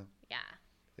announced now. Yeah.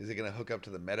 Is it gonna hook up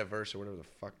to the metaverse or whatever the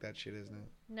fuck that shit is now?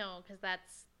 No, because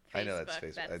that's Facebook. I know that's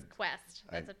Facebook. That's Quest.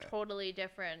 That's a totally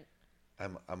different.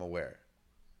 I'm aware.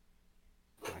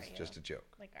 It's you? just a joke.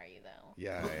 Like, are you though?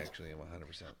 Yeah, I actually am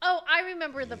 100%. Oh, I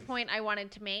remember the point I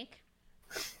wanted to make.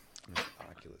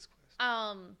 Oculus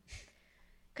Quest.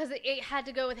 Because it had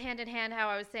to go with hand in hand. How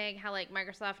I was saying how like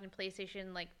Microsoft and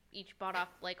PlayStation like each bought off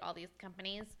like all these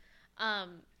companies.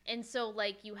 And so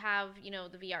like you have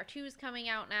the VR2s coming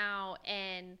out now,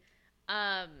 and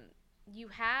you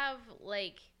have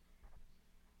like.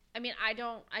 I mean, I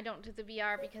don't do the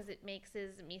VR because it makes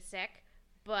me sick,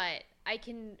 but I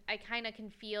kind of can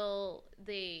feel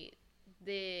the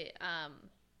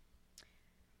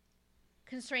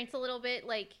constraints a little bit.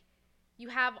 Like, you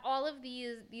have all of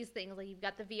these things, like you've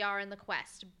got the VR and the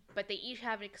Quest, but they each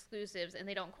have exclusives and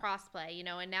they don't crossplay,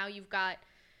 and now you've got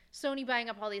Sony buying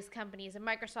up all these companies and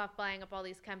Microsoft buying up all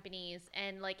these companies,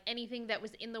 and like anything that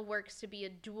was in the works to be a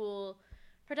dual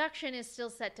production is still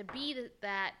set to be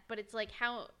that, but it's like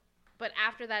but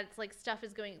after that, it's like stuff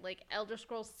is going, like Elder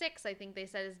Scrolls 6, I think they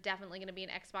said is definitely going to be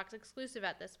an Xbox exclusive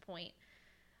at this point.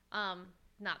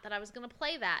 Not that I was going to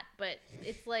play that, but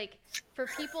it's like for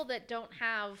people that don't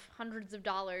have hundreds of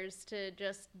dollars to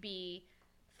just be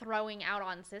throwing out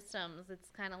on systems, it's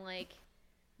kind of like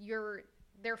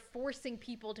they're forcing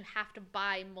people to have to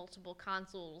buy multiple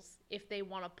consoles if they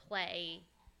want to play.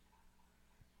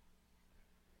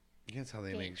 That's how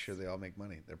they make sure they all make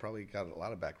money. They're probably got a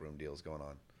lot of backroom deals going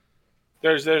on.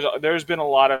 There's been a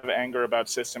lot of anger about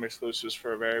system exclusives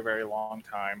for a very, very long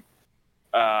time.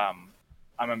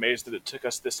 I'm amazed that it took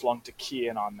us this long to key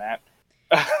in on that.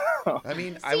 I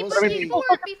mean, I will say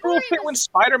before when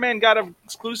Spider-Man got an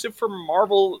exclusive for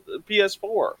Marvel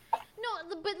PS4.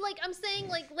 No, but like I'm saying,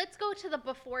 like let's go to the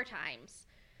before times.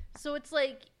 So it's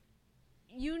like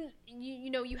you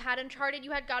had Uncharted,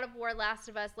 you had God of War, Last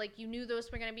of Us, like you knew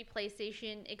those were going to be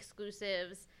PlayStation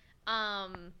exclusives.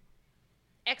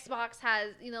 Xbox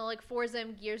has, like Forza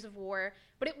and Gears of War,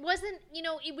 but it wasn't,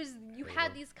 it was, you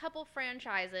had these couple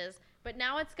franchises, but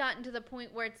now it's gotten to the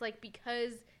point where it's like,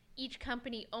 because each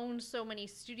company owns so many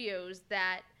studios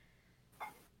that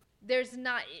there's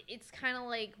not, it's kind of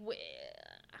like,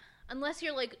 unless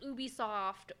you're like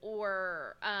Ubisoft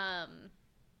or, I'm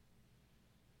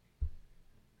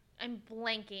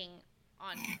blanking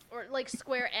on, or like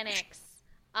Square Enix,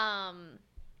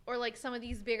 or like some of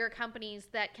these bigger companies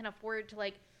that can afford to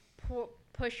like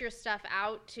push your stuff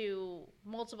out to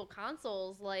multiple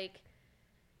consoles, like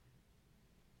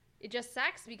it just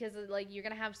sucks because like you're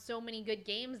gonna have so many good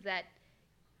games that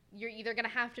you're either gonna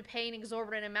have to pay an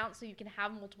exorbitant amount so you can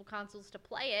have multiple consoles to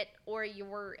play it, or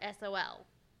you're SOL.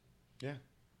 Yeah,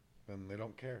 and they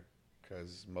don't care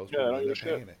because most people are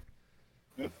paying it.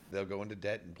 Yeah. They'll go into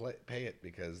debt and pay it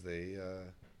because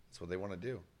that's what they want to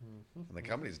do. Mm-hmm. And the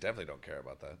companies definitely don't care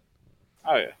about that.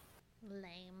 Oh, yeah.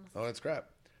 Lame. Oh, that's crap.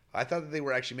 I thought that they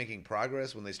were actually making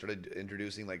progress when they started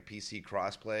introducing like PC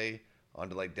crossplay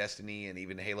onto like Destiny and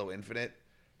even Halo Infinite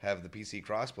have the PC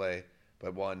crossplay.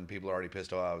 But one, people are already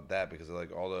pissed off at that because they're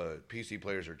like, all the PC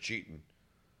players are cheating.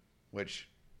 Which,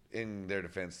 in their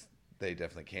defense, they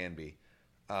definitely can be.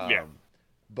 Yeah.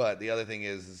 But the other thing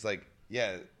is, it's like,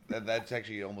 yeah, that's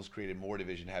actually almost created more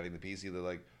division having the PC. They're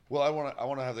like, well, I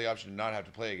want to have the option to not have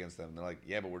to play against them. And they're like,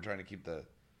 yeah, but we're trying to keep the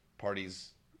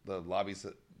parties, the lobbies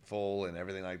full and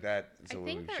everything like that. So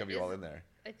we shove you all in there.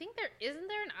 I think isn't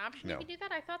there an option No. you can do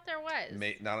that? I thought there was.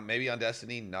 Maybe on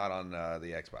Destiny, not on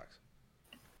the Xbox.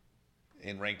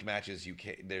 In ranked matches,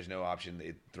 there's no option.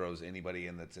 It throws anybody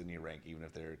in that's in your rank, even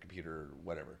if they're computer or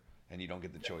whatever, and you don't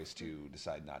get the choice to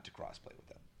decide not to crossplay with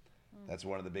them. That's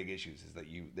one of the big issues, is that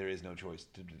there is no choice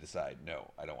to decide, no,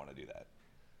 I don't want to do that.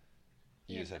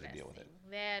 You just have to deal with it.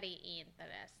 Very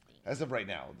interesting. As of right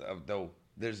now, though,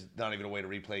 there's not even a way to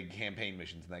replay campaign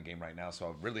missions in that game right now. So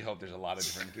I really hope there's a lot of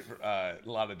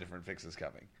different fixes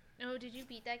coming. Oh, did you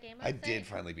beat that game last I night? did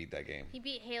finally beat that game. He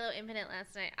beat Halo Infinite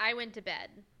last night. I went to bed.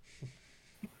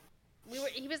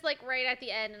 He was like right at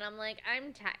the end, and I'm like,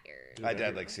 I'm tired. I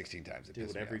died like 16 times. Dude,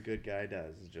 what every good guy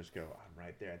does is just go, I'm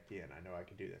right there at the end. I know I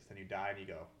can do this. Then you die, and you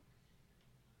go,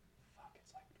 fuck,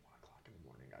 it's like 1 o'clock in the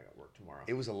morning. gotta go work tomorrow.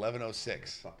 It was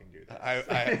 11:06. Fucking do that.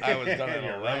 I was done at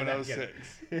You're 11:06.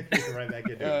 You're right back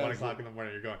into it. 1 o'clock in the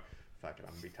morning. You're going, fuck it,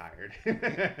 I'm gonna be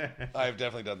tired. I've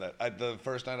definitely done that. The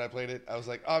first night I played it, I was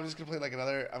like, oh, I'm just gonna play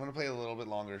I'm gonna play a little bit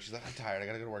longer. She's like, I'm tired. I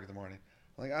gotta go to work in the morning.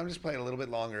 I'm like, I'm just playing a little bit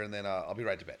longer, and then I'll be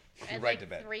right to bed. At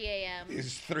 3 a.m.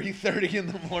 It's 3:30 in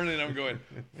the morning. I'm going,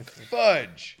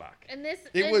 fudge. Fuck. And this.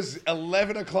 It was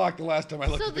 11 o'clock the last time I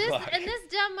looked at the clock. And this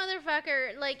dumb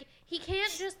motherfucker, like, he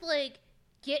can't just, like,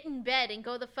 get in bed and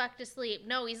go the fuck to sleep.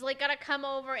 No, he's, like, gotta come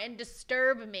over and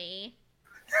disturb me.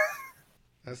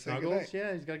 Snuggles?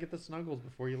 Yeah, he's gotta get the snuggles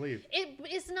before you leave.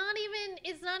 It's not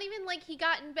even like he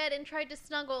got in bed and tried to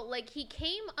snuggle. Like, he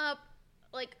came up,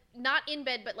 like, not in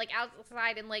bed, but, like,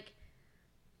 outside and, like,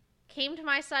 came to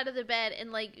my side of the bed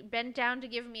and, like, bent down to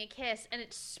give me a kiss, and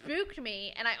it spooked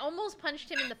me, and I almost punched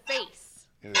him in the face.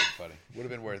 It was funny. Would have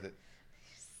been worth it.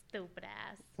 Stupid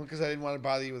ass. Well, because I didn't want to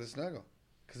bother you with a snuggle.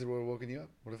 Because it would have woken you up.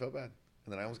 Would have felt bad.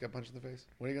 And then I almost got punched in the face.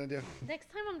 What are you going to do? Next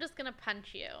time I'm just going to punch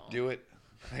you. Do it.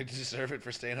 I deserve it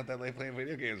for staying up that late playing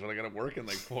video games when I got to work in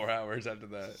like 4 hours after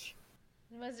that.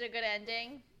 Was it a good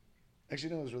ending?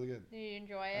 Actually, no, it was really good. Did you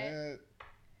enjoy it?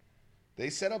 They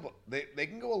set up. They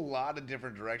can go a lot of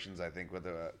different directions. I think with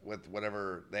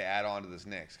whatever they add on to this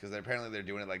next, because apparently they're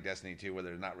doing it like Destiny 2, where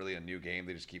there's not really a new game.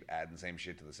 They just keep adding the same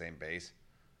shit to the same base,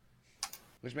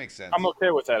 which makes sense. I'm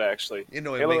okay with that actually. You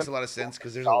know, it makes a lot of sense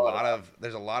because there's a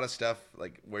lot of stuff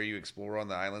like where you explore on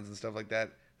the islands and stuff like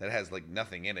that has like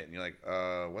nothing in it, and you're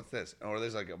like, what's this? Or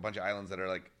there's like a bunch of islands that are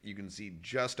like you can see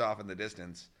just off in the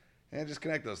distance, and just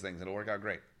connect those things. It'll work out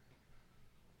great.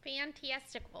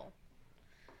 Fantastical.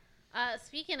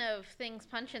 Speaking of things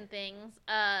punching things,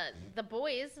 The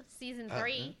Boys season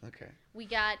 3. Okay. We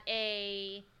got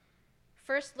a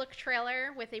first look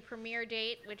trailer with a premiere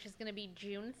date, which is going to be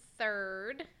June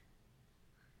 3rd.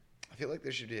 I feel like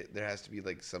there has to be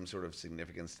like some sort of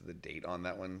significance to the date on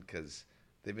that one because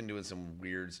they've been doing some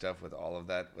weird stuff with all of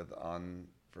that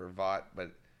for VOT,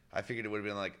 but I figured it would have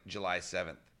been like July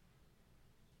 7th.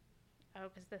 Oh,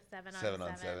 because the 7 on 7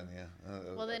 on 7, yeah.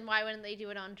 Well, then why wouldn't they do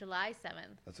it on July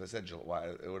 7th? That's what I said.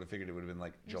 I would have figured it would have been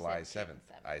like July 7th.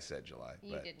 I said July.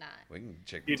 You did not. We can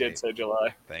check. You did say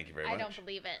July. Thank you very much. I don't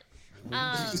believe it.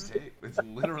 It's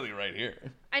literally right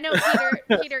here. I know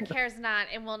Peter cares not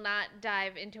and will not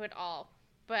dive into it all,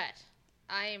 but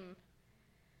I'm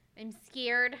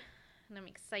scared and I'm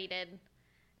excited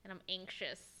and I'm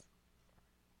anxious.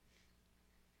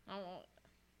 I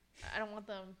don't want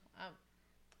them.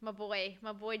 My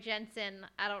boy Jensen.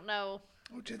 I don't know.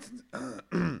 Oh, Jensen's.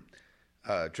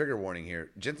 Trigger warning here.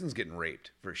 Jensen's getting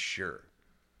raped for sure.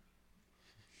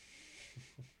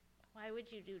 Why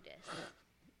would you do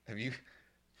this?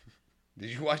 Did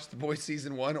you watch The Boys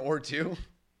season 1 or 2?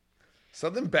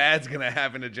 Something bad's gonna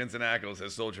happen to Jensen Ackles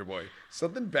as Soldier Boy.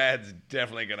 Something bad's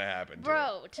definitely gonna happen.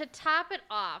 Bro, to top it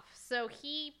off, so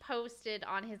he posted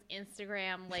on his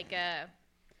Instagram like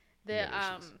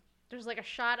there's like a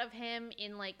shot of him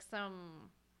in like some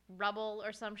rubble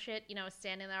or some shit, you know,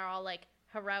 standing there all like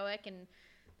heroic and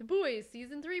The Boys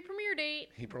season 3 premiere date.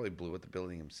 He probably blew up the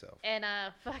building himself. And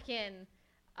fucking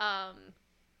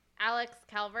Alex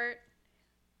Calvert,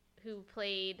 who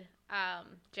played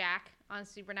Jack on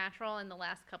Supernatural in the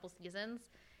last couple seasons,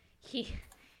 he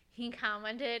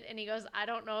commented and he goes, I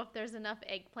don't know if there's enough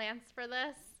eggplants for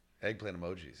this. Eggplant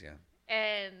emojis, yeah.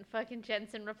 And fucking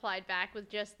Jensen replied back with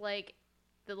just like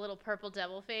the little purple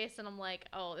devil face, and I'm like,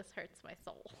 oh, this hurts my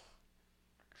soul.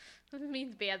 This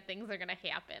means bad things are gonna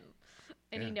happen,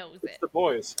 and he knows it's it. The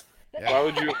Boys. Yeah. Why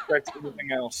would you expect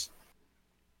anything else?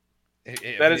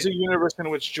 That That is a universe in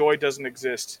which joy doesn't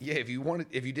exist. Yeah, if you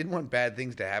didn't want bad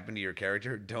things to happen to your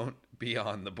character, don't be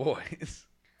on The Boys.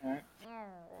 Right.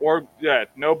 Or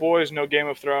no Boys, no Game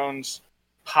of Thrones,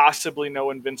 possibly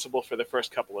no Invincible for the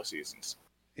first couple of seasons.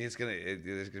 There's gonna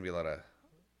be a lot of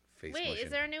face Wait, mushing.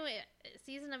 is there a new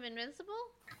season of Invincible?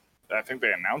 I think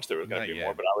they announced there was going Not to be yet,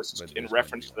 more, but I was just but in there's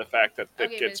reference to gonna the fact that Okay, it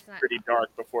but gets it's not- pretty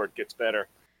dark before it gets better.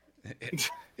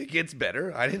 It gets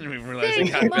better. I didn't even realize it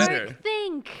Think, got Mark, better.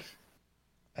 think.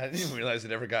 I didn't even realize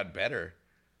it ever got better.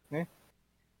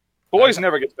 Boys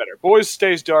never gets better. Boys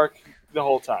stays dark the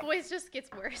whole time. Boys just gets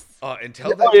worse.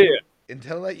 Until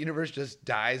that universe just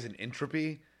dies in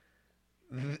entropy,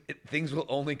 things will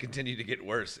only continue to get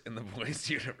worse in the Boys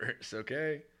universe.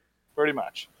 Okay. Pretty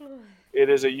much. It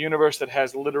is a universe that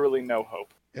has literally no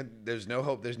hope. And there's no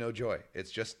hope. There's no joy. It's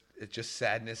just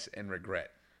sadness and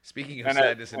regret. Speaking of And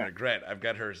sadness and regret, I've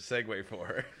got her segue for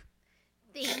her.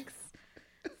 Thanks.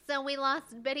 So we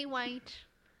lost Betty White,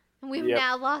 and we've Yep.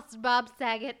 now lost Bob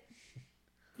Saget.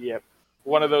 Yep.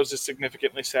 One of those is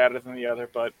significantly sadder than the other,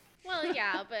 but Well, Well,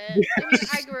 yeah, but I mean,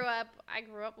 I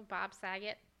grew up with Bob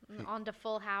Saget on to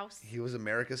Full House. He was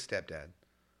America's stepdad.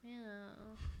 Yeah.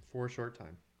 For a short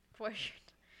time. For sure.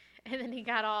 And then he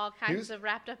got all kinds of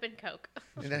wrapped up in coke.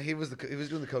 And he was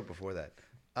doing the coke before that.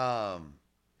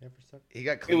 He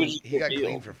got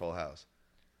clean for Full House.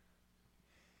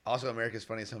 Also, America's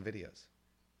Funniest Home Videos.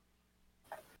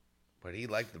 But he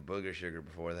liked the booger sugar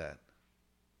before that.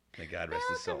 May God rest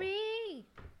his soul.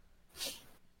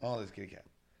 Oh, this kitty cat.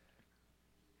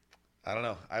 I don't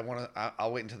know.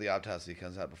 I'll wait until the autopsy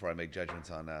comes out before I make judgments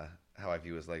on how I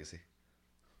view his legacy.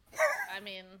 I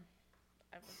mean,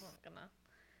 I wasn't gonna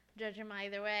judge him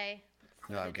either way.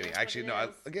 No, I'm kidding. Actually, no. I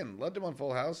loved him on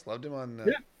Full House. Loved him on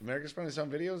America's Funniest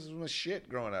Home Videos. It was shit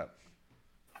growing up.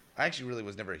 I actually really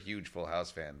was never a huge Full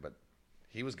House fan, but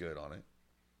he was good on it.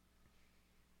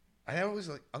 I always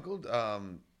like Uncle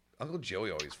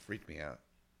Joey always freaked me out.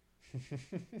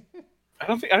 I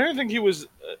don't think he was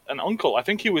an uncle. I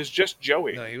think he was just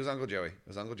Joey. No, he was Uncle Joey. It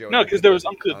was Uncle Joey. No, because there was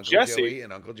Uncle Jesse. Joey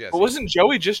and Uncle Jesse. But wasn't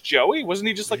Joey just Joey? Wasn't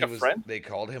he just like a friend? They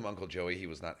called him Uncle Joey. He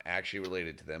was not actually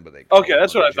related to them, but they. Okay,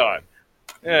 that's what I thought.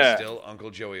 Yeah. He was still Uncle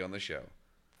Joey on the show.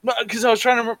 No, because I was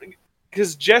trying to remember.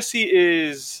 Because Jesse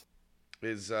is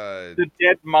the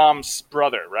dead mom's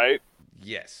brother, right?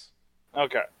 Yes.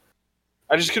 Okay.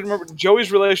 I just couldn't remember. Joey's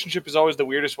relationship is always the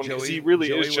weirdest one because he really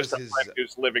is just a friend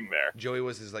who's living there. Joey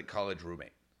was his like college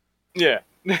roommate. Yeah.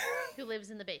 Who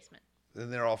lives in the basement.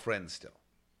 And they're all friends still.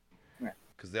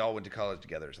 Because they all went to college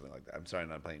together or something like that. I'm sorry, I'm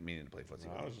not meaning to play footsie.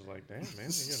 I was just like, damn, man.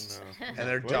 You're getting, and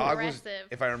their dog was,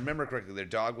 if I remember correctly, their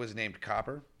dog was named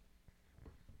Copper.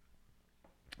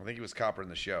 I think he was Copper in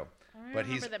the show. I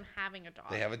remember them having a dog.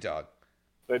 They have a dog.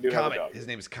 They do Comet. have a dog. His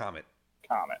name is Comet.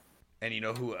 Comet. And you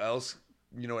know who else?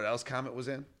 You know what else Comet was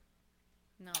in?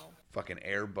 No. Fucking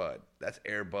Air Bud. That's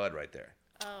Air Bud right there.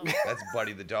 Oh. That's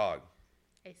Buddy the dog.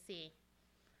 I see.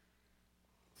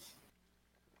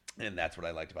 And that's what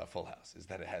I liked about Full House, is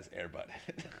that it has Air Bud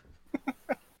in it.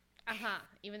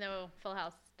 Even though Full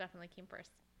House definitely came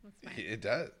first. That's fine. It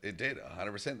does. It did.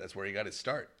 100%. That's where he got his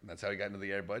start. That's how he got into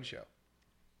the Air Bud show.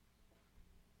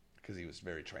 Because he was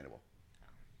very trainable.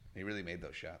 He really made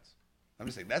those shots. I'm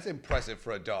just saying, that's impressive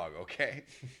for a dog, okay?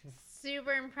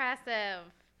 Super impressive.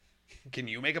 Can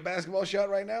you make a basketball shot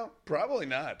right now? Probably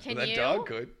not. Can but that you? dog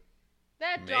could.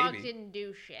 That dog didn't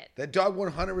do shit. That dog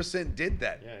 100% did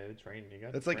that. Yeah, he trained.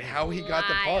 That's like how he got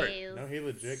the part. No, he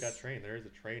legit got trained. There is a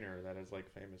trainer that is like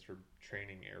famous for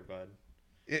training Air Bud.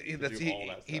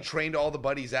 He trained all the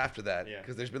buddies after that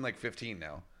because there's been like 15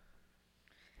 now.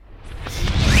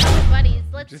 Buddies,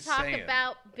 let's talk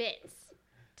about bits.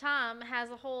 Tom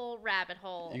has a whole rabbit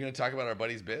hole. You gonna talk about our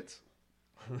buddies' bits?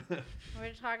 We're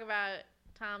gonna talk about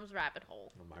Tom's rabbit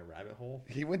hole. My rabbit hole?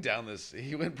 He went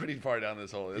pretty far down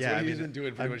this hole. That's what he's been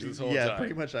doing pretty much this whole time. Yeah,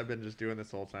 pretty much I've been just doing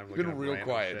this whole time. It's been real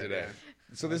quiet today. Yeah.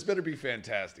 So this better be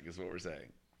fantastic is what we're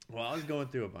saying. Well, I was going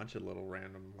through a bunch of little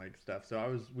random like stuff.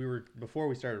 So before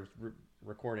we started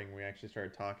recording, we actually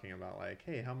started talking about like,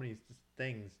 hey, how many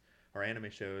things or anime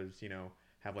shows,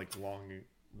 have like long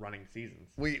running seasons.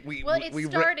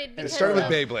 It started with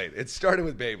Beyblade. It started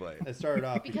with Beyblade. It started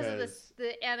off because of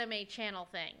the anime channel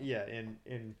thing. Yeah, in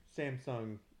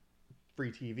Samsung Free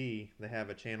TV, they have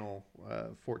a channel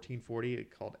 1440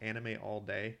 called Anime All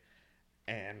Day,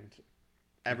 and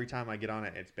every time I get on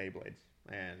it, it's Beyblades.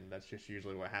 And that's just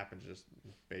usually what happens, just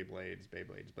Beyblades.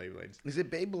 Is it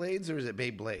Beyblades or is it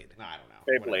Beyblade? No, I don't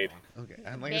know. Beyblade. Okay,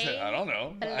 and like I said, I don't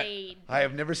know. Beyblade. I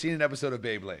have never seen an episode of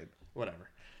Beyblade. Whatever.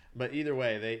 But either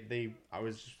way, I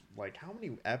was like, how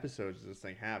many episodes does this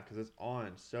thing have? Because it's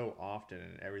on so often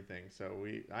and everything. So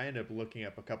I ended up looking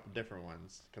up a couple different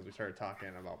ones because we started talking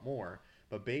about more.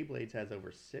 But Beyblades has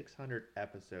over 600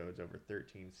 episodes over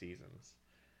 13 seasons.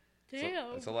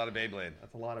 Damn. That's a lot of Beyblade.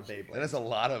 That's a lot of Beyblade. That is a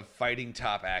lot of fighting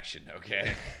top action,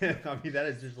 okay? I mean, that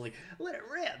is just like, let it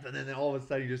rip. And then all of a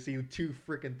sudden you just see two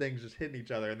freaking things just hitting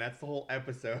each other. And that's the whole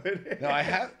episode.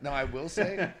 I will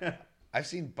say, I've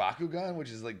seen Bakugan, which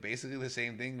is like basically the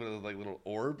same thing, but with like little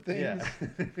orb things.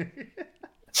 Yeah.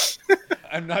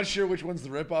 I'm not sure which one's the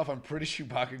ripoff. I'm pretty sure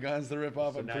Bakugan's the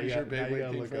ripoff. I'm pretty sure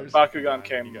Beyblade came first. Bakugan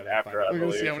came after. We're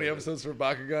gonna see how many episodes for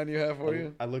Bakugan you have for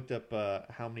you. I looked up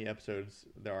how many episodes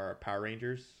there are of Power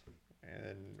Rangers,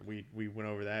 and we went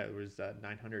over that. It was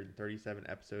 937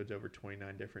 episodes over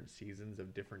 29 different seasons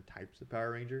of different types of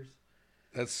Power Rangers.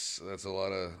 That's a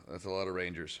lot of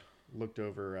Rangers. Looked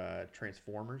over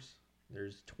Transformers.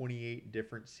 There's 28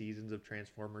 different seasons of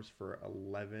Transformers for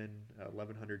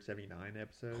 1,179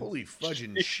 episodes. Holy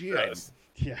fudging shit.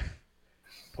 Yeah.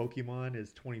 Pokemon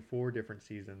is 24 different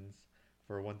seasons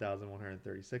for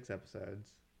 1,136 episodes.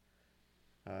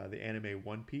 The anime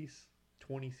One Piece,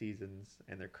 20 seasons,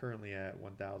 and they're currently at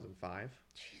 1,005.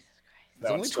 Jesus Christ.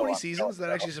 It's only 20 seasons? That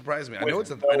actually surprised me. I know it's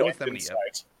that many.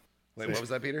 Wait, what was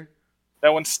that, Peter?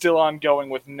 That one's still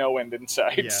ongoing with no end in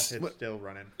sight. Yeah, it's still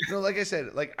running. No, like I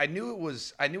said, like I knew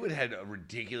it had a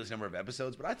ridiculous number of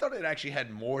episodes, but I thought it actually had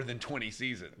more than 20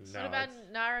 seasons. No, What about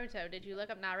Naruto? Did you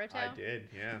look up Naruto? I did,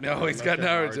 yeah. No, I he's got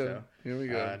looked up Naruto. Here we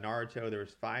go. Naruto, there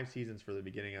was 5 seasons for the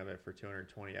beginning of it for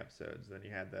 220 episodes. Then you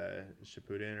had the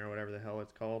Shippuden or whatever the hell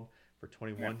it's called for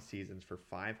 21 seasons for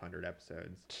 500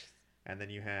 episodes. And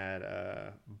then you had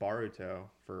Boruto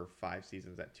for 5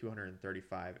 seasons at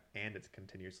 235, and it's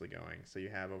continuously going. So you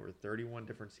have over 31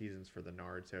 different seasons for the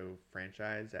Naruto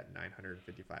franchise at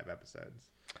 955 episodes.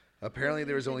 Apparently,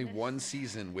 there was only one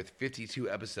season with 52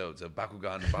 episodes of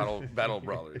Bakugan Battle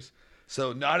Brawlers.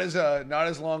 So not as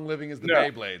long living as the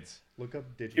Beyblades. Look up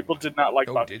Digimon. People did not like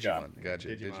Bakugan. Digimon. Gotcha.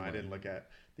 Digimon. I didn't look at.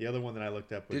 The other one that I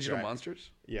looked up was Digital Monsters?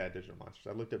 Yeah, Digital Monsters.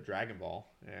 I looked up Dragon Ball,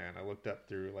 and I looked up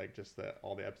through like just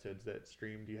all the episodes that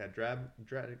streamed. You had Dragon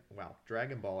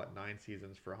Ball at 9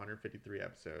 seasons for 153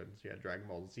 episodes. You had Dragon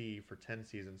Ball Z for 10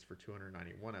 seasons for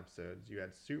 291 episodes. You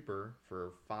had Super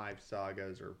for 5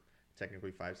 sagas, or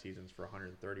technically 5 seasons for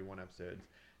 131 episodes.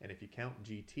 And if you count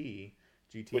GT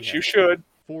which you should,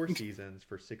 4 seasons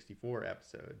for 64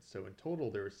 episodes. So in total,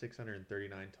 there were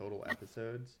 639 total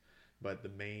episodes. But the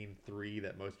main 3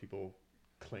 that most people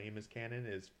claim as canon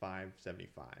is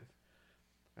 575.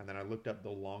 And then I looked up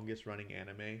the longest running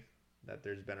anime that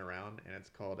there's been around, and it's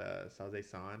called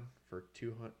Saze-san for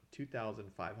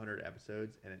 2,500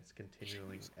 episodes, and it's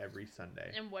continuing every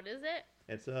Sunday. And what is it?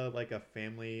 It's like a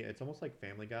family. It's almost like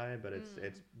Family Guy, but it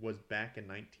was back in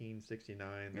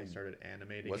 1969. They started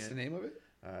animating What's the name of it?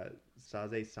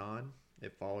 Saze-san.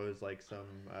 It follows like some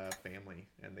family,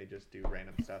 and they just do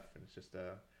random stuff, and it's just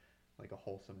like a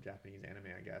wholesome Japanese anime,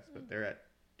 I guess. But they're at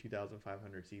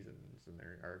 2,500 seasons, and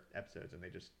there are episodes, and they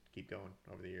just keep going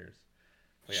over the years.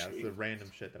 But yeah, it's the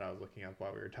random shit that I was looking up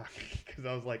while we were talking, because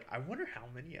I was like, I wonder how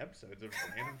many episodes of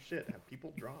random shit have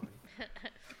people drawn.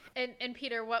 And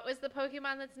Peter, what was the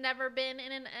Pokemon that's never been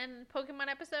in an Pokemon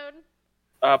episode?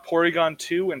 Porygon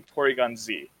 2 and Porygon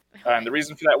Z. And the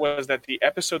reason for that was that the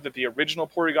episode that the original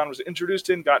Porygon was introduced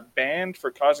in got banned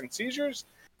for causing seizures,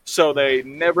 so they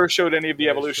never showed any of the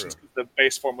evolutions because the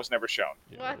base form was never shown.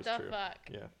 Yeah, What the fuck?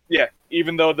 Yeah.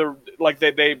 Even though they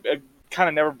kind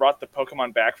of never brought the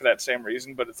Pokemon back for that same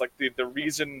reason, but it's like the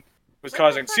reason it was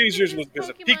causing seizures was because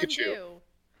of Pikachu.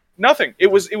 Nothing.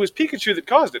 It was Pikachu that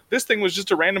caused it. This thing was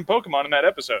just a random Pokemon in that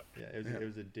episode. Yeah, it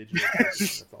was a digital Pokemon.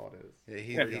 That's all it is.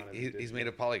 Yeah, he's made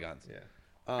of polygons.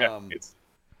 Yeah.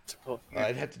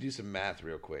 I'd have to do some math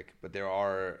real quick, but there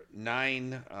are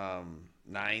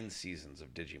 9 seasons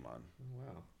of Digimon.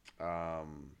 Wow.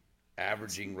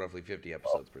 Averaging roughly 50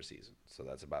 episodes per season. So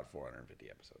that's about 450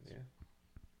 episodes. Yeah.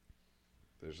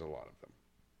 There's a lot of them.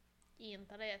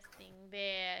 Interesting.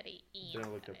 Very Then I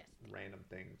looked up interesting. random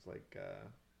things like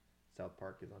South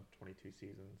Park is on 22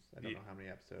 seasons. I don't know how many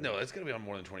episodes. No, it's going to be on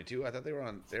more than 22. I thought they're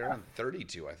on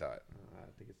 32, I thought. I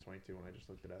think it's 22 when I just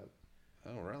looked it up.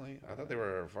 Oh, really? I thought they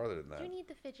were farther than that. Do you need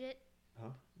the fidget? Huh?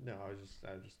 No, I was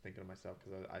just thinking to myself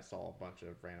because I saw a bunch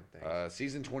of random things.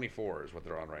 Season 24 is what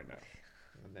they're on right now.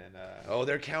 And then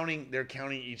they're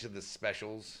counting each of the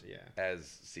specials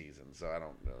as seasons. So I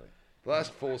don't really. The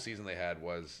last full season they had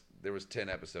there was 10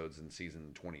 episodes in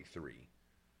season 23.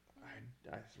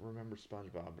 I remember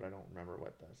SpongeBob, but I don't remember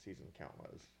what the season count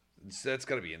was. So that's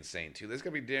got to be insane too. There's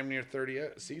got to be damn near 30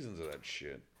 seasons of that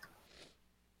shit.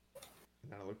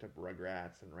 And then I looked up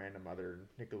Rugrats and random other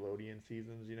Nickelodeon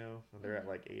seasons, and they're at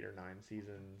like 8 or 9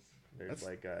 seasons. There's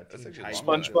Teen Titans.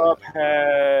 SpongeBob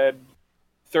had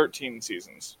 13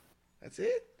 seasons. That's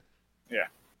it? Yeah.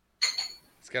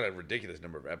 It's got a ridiculous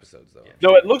number of episodes, though. Yeah.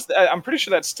 Though it looks, I'm pretty sure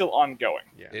that's still ongoing.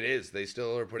 Yeah. It is. They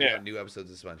still are putting out new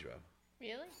episodes of SpongeBob.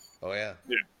 Really? Oh, yeah.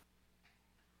 Yeah.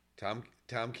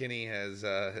 Tom Kenny has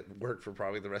worked for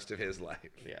probably the rest of his life.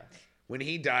 Yeah. When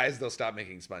he dies, they'll stop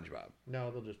making SpongeBob.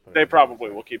 No, they'll just put. They probably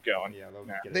will keep going. Yeah, they'll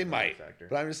get They might.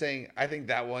 But I'm just saying, I think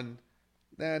that one.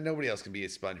 Nobody else can be a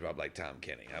SpongeBob like Tom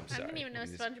Kenny. I'm sorry. I didn't even know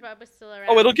SpongeBob was still around.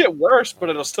 Oh, it'll get worse, but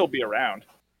it'll still be around.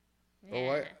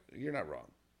 Oh, you're not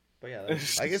wrong. But yeah,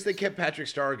 I guess they kept Patrick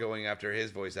Starr going after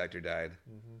his voice actor died.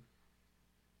 Mm-hmm.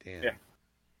 Damn. Yeah.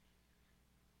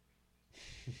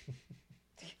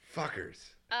 Fuckers.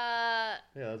 Yeah,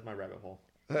 that was my rabbit hole.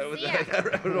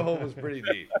 That rabbit hole was pretty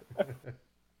deep.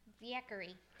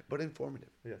 Zachary. But informative.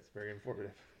 Yes, very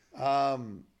informative.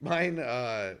 Mine,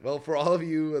 well, for all of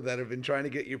you that have been trying to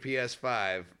get your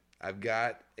PS5, I've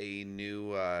got a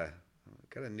new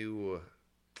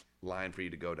line for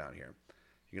you to go down here.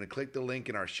 You're going to click the link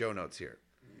in our show notes here.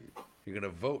 You're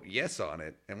going to vote yes on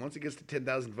it. And once it gets to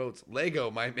 10,000 votes, Lego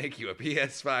might make you a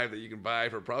PS5 that you can buy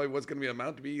for probably what's going to be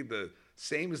amount to be the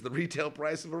same as the retail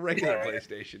price of a regular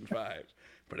PlayStation 5.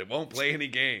 But it won't play any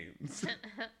games.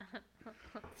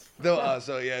 Though,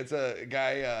 so yeah, it's a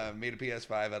guy made a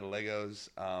PS5 out of Legos.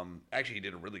 Actually, he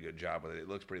did a really good job with it. It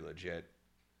looks pretty legit.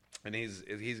 And he's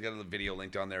got a video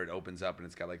linked on there. It opens up and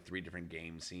it's got like 3 different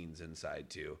game scenes inside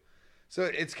too. So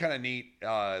it's kind of neat.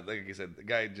 Like I said, the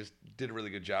guy just did a really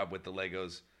good job with the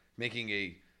Legos. Making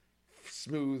a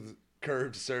smooth,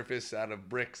 curved surface out of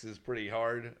bricks is pretty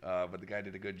hard, but the guy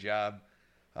did a good job.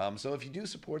 So if you do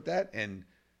support that, and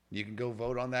you can go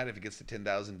vote on that if it gets to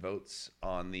 10,000 votes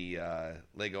on the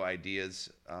Lego Ideas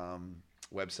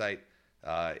website,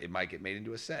 it might get made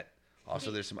into a set.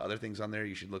 Also, there's some other things on there.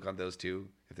 You should look on those too.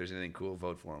 If there's anything cool,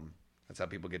 vote for them. That's how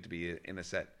people get to be in a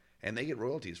set. And they get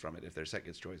royalties from it if their set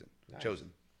gets chosen. Nice.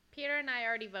 Peter and I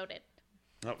already voted.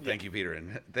 Oh, thank you, Peter,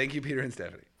 and thank you, Peter and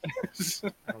Stephanie.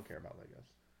 I don't care about Legos.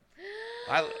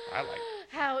 I like it.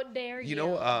 How dare you? You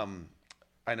know,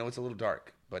 I know it's a little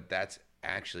dark, but that's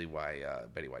actually why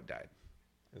Betty White died.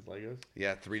 Is Legos?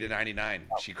 Yeah, 3 to 99.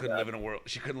 She couldn't live in a world.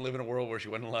 She couldn't live in a world where she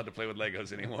wasn't allowed to play with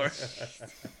Legos anymore.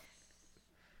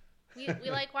 we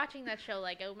like watching that show,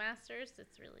 Lego Masters.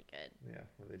 It's really good. Yeah,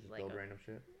 where they just Lego. build random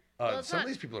shit. Well, it's Some not of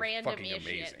these people are random fucking shit.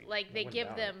 amazing. Like they What give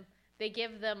about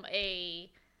them a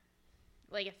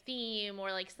theme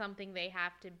or like something they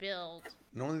have to build.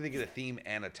 Normally they get a theme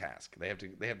and a task. They have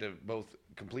to both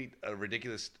complete a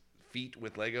ridiculous feat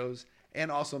with Legos and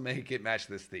also make it match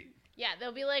this theme. Yeah,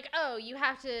 they'll be like, "Oh, you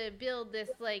have to build this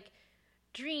like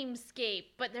dreamscape,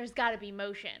 but there's got to be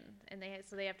motion," and they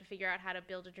have to figure out how to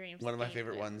build a dreamscape. One of my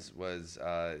favorite ones was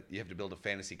you have to build a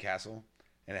fantasy castle,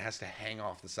 and it has to hang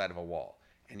off the side of a wall,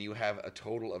 and you have a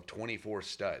total of 24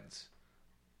 studs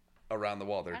around the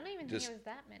wall. I don't even think it was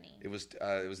that many. It was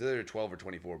either 12 or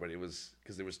 24, but it was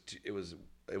because it was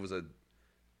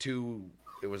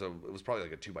probably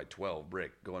like a 2x12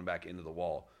 brick going back into the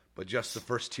wall. But just the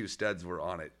first 2 studs were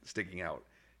on it, sticking out.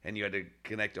 And you had to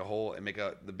connect a hole and make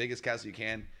the biggest castle you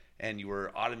can, and you were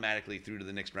automatically through to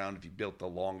the next round if you built the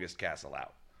longest castle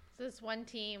out. So this one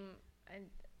team,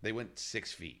 They went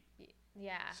 6 feet.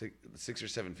 yeah. 6 or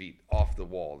 7 feet off the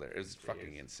wall there. It was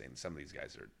fucking insane. Some of these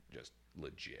guys are just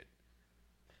legit.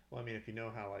 Well, I mean, if you know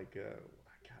how, like, God,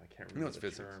 I can't You know remember it's the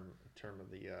physics. term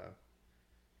of the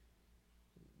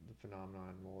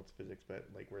phenomenon. Well, it's physics, but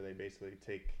like where they basically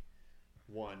take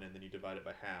one and then you divide it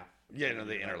by half. Yeah, no, and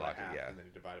they you divide interlock by it, half, yeah. and then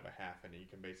you divide it by half, and you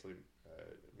can basically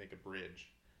make a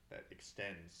bridge that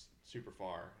extends super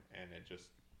far, and it just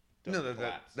doesn't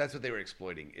collapse. That's what they were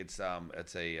exploiting. It's a God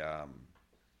damn it.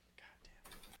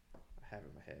 I have it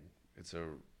in my head. it's a I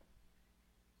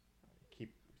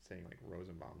keep saying like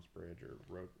Rosenbaum's bridge or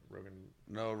Rogan,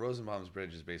 no Rosenbaum's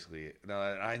bridge is basically an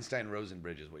Einstein-Rosen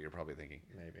bridge is what you're probably thinking.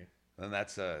 maybe. And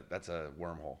that's a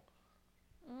wormhole.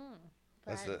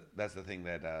 But That's the thing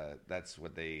that's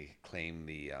what they claim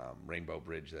the rainbow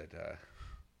bridge that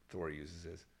Thor uses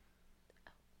is.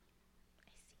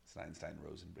 It's an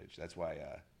Einstein-Rosen bridge. That's why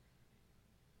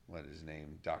what is his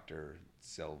name? Dr.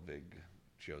 Selvig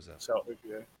shows up So,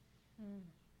 yeah.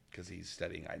 because he's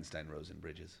studying Einstein-Rosen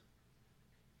bridges.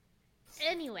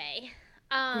 Anyway,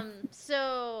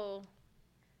 so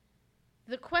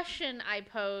the question I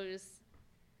pose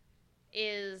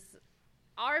is,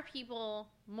 are people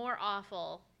more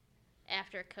awful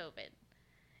after COVID?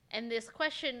 And this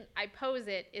question, I pose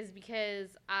it, is because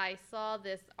I saw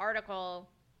this article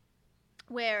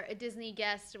where a Disney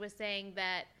guest was saying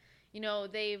that,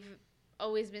 they've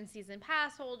always been season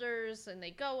pass holders and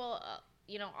they go,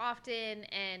 often,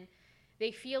 and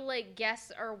they feel like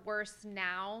guests are worse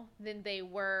now than they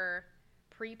were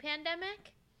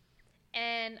pre-pandemic.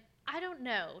 And I don't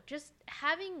know, just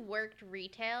having worked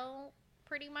retail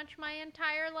pretty much my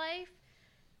entire life,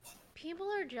 people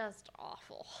are just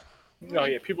awful. Oh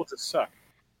yeah, people just suck.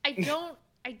 I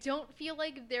don't feel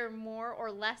like they're more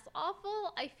or less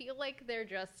awful. I feel like they're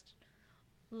just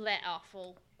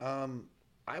awful.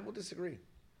 I will disagree.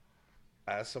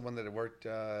 As someone that had worked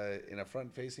in a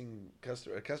front-facing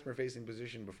customer-facing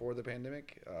position before the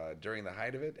pandemic, during the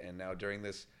height of it, and now during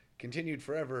this continued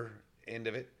forever end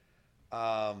of it,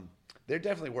 they're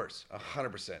definitely worse.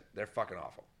 100%. They're fucking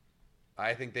awful.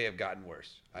 I think they have gotten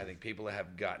worse. I think people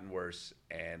have gotten worse,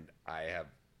 and I have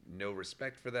no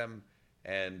respect for them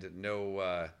and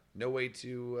no way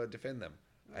to defend them.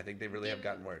 I think they really have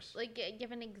gotten worse. Like,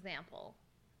 give an example.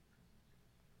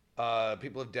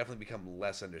 People have definitely become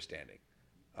less understanding.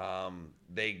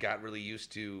 They got really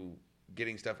used to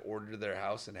getting stuff ordered to their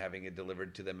house and having it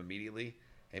delivered to them immediately.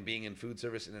 And being in food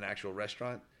service in an actual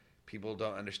restaurant, people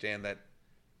don't understand that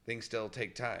things still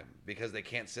take time because they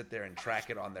can't sit there and track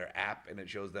it on their app and it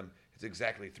shows them it's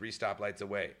exactly 3 stoplights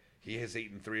away. He has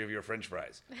eaten 3 of your French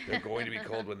fries. They're going to be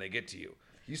cold when they get to you.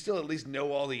 You still at least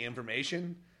know all the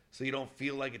information so you don't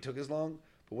feel like it took as long.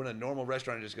 But when a normal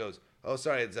restaurant just goes, oh,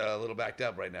 sorry, it's a little backed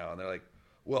up right now. And they're like,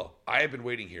 well, I have been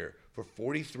waiting here for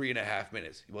 43 and a half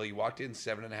minutes. Well, you walked in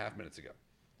 7.5 minutes ago.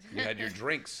 You had your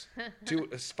drinks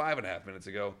 5.5 minutes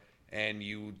ago. And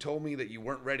you told me that you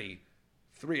weren't ready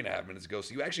 3.5 minutes ago.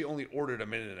 So you actually only ordered 1.5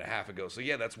 minutes ago. So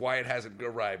yeah, that's why it hasn't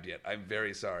arrived yet. I'm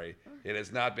very sorry. It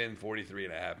has not been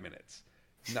 43.5 minutes.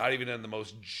 Not even in the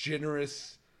most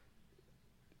generous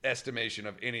estimation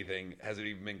of anything has it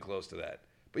even been close to that.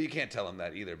 But you can't tell them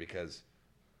that either because,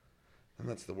 and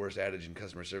that's the worst adage in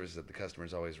customer service, is that the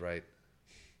customer's always right.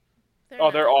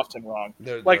 They're often wrong.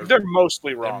 They're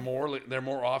mostly wrong. They're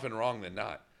more often wrong than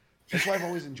not. That's why I've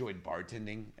always enjoyed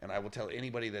bartending, and I will tell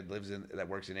anybody that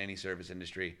works in any service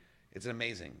industry, it's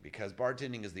amazing because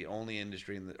bartending is the only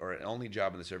industry or only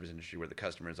job in the service industry where the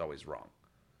customer is always wrong.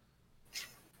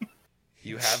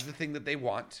 You have the thing that they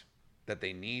want, that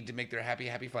they need to make their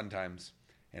happy fun times,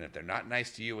 and if they're not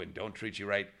nice to you and don't treat you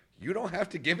right, you don't have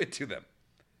to give it to them.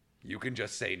 You can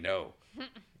just say no.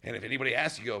 And if anybody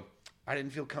asks you, go, I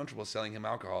didn't feel comfortable selling him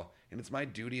alcohol, and it's my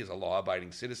duty as a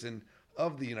law-abiding citizen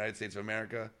of the United States of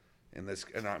America, in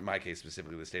my case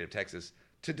specifically the state of Texas,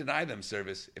 to deny them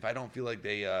service if I don't feel like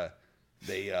they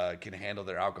can handle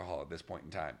their alcohol at this point in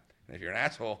time. And if you're an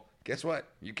asshole, guess what?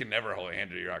 You can never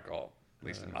handle your alcohol, at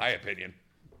least in my opinion.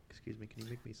 Excuse me, can you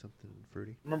make me something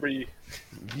fruity? Remember,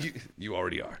 You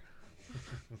already are.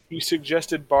 You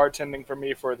suggested bartending for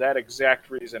me for that exact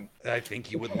reason. I think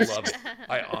you would love it.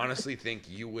 I honestly think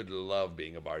you would love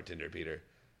being a bartender, Peter.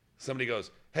 Somebody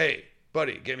goes, hey,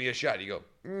 buddy, get me a shot. You go,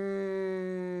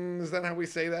 is that how we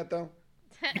say that, though?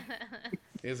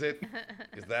 Is it?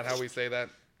 Is that how we say that?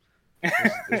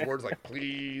 There's words like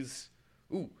please.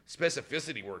 Ooh,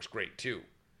 specificity works great, too.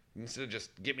 Instead of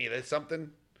just get me this something,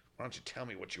 why don't you tell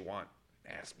me what you want?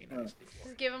 Ask me nicely for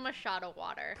Just give him a shot of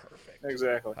water. Perfect.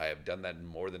 Exactly. I have done that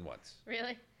more than once.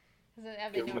 Really?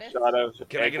 Have they noticed?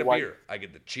 Can I get a beer? I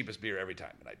get the cheapest beer every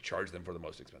time, and I charge them for the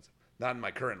most expensive. Not in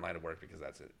my current line of work because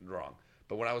that's wrong.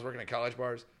 But when I was working at college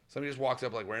bars, somebody just walks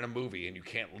up like we're in a movie, and you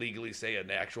can't legally say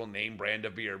an actual name brand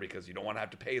of beer because you don't want to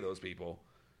have to pay those people.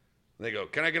 And they go,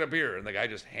 can I get a beer? And the guy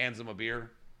just hands them a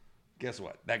beer. Guess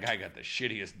what? That guy got the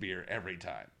shittiest beer every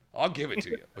time. I'll give it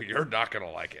to you, but you're not going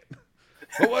to like it.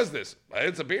 What was this?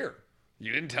 It's a beer.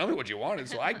 You didn't tell me what you wanted,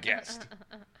 so I guessed.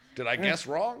 Did I guess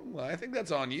wrong? Well, I think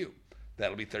that's on you.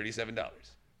 That'll be $37.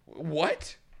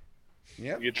 What?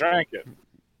 Yeah. You drank it.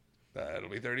 That'll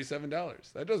be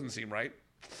 $37. That doesn't seem right.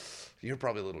 You're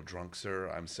probably a little drunk, sir.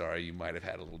 I'm sorry. You might have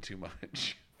had a little too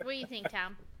much. What do you think,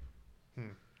 Tom?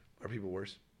 Are people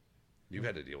worse? You've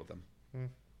had to deal with them.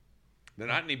 They're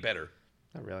not any better.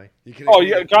 Not really.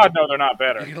 God, no, they're not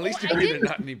better. You can at least agree they're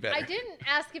not any better. I didn't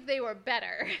ask if they were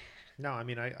better. No, I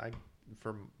mean, I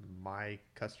for my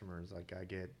customers, like I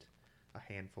get a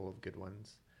handful of good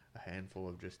ones, a handful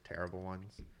of just terrible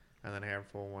ones, and then a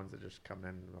handful of ones that just come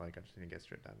in like, I just need to get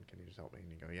straight done. Can you just help me? And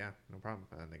you go, yeah, no problem.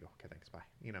 And then they go, okay, thanks, bye.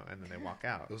 And then they walk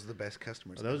out. Those are the best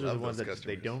customers. So those are the ones that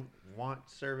they don't want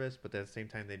service, but at the same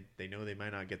time, they know they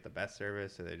might not get the best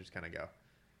service, so they just kind of go,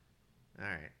 all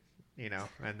right.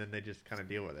 And then they just kind of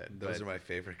deal with it. Those are my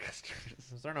favorite customers.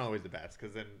 Those aren't always the best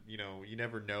because then, you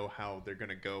never know how they're going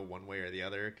to go one way or the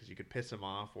other because you could piss them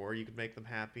off or you could make them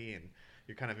happy and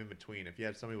you're kind of in between. If you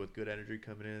have somebody with good energy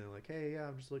coming in and like, hey, yeah,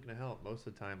 I'm just looking to help, most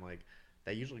of the time, like,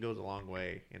 that usually goes a long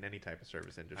way in any type of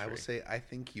service industry. I will say, I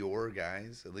think your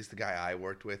guys, at least the guy I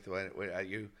worked with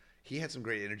he had some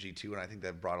great energy too, and I think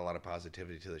that brought a lot of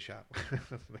positivity to the shop.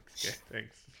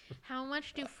 Thanks. How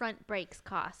much do front brakes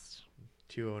cost?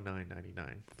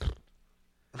 $209.99.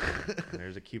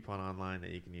 There's a coupon online that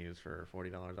you can use for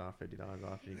 $40 off, $50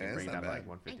 off. You can bring it down to like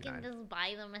 $159. I can just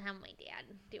buy them and have my dad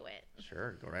do it.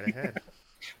 Sure, go right ahead.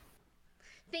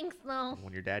 Thanks, though.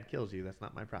 When your dad kills you, that's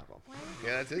not my problem.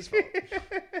 Yeah, that's his fault.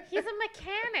 He's a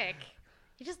mechanic.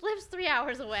 He just lives 3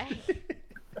 hours away.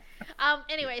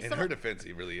 Anyway, in her defense,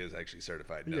 he really is actually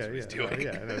certified and knows what he's doing.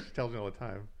 Yeah, I know. She tells me all the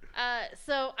time.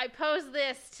 So I posed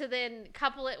this to then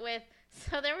couple it with.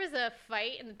 So there was a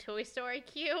fight in the Toy Story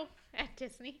queue at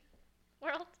Disney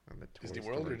World. Disney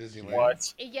World or Disneyland?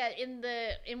 What? Yeah,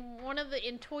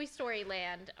 in Toy Story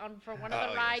Land for one of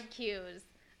the ride queues,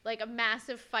 like a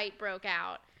massive fight broke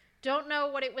out. Don't know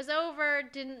what it was over.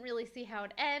 Didn't really see how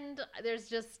it ended. There's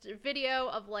just a video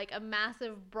of like a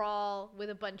massive brawl with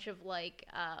a bunch of like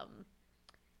I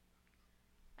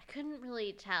couldn't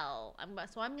really tell.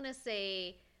 So I'm gonna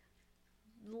say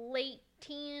late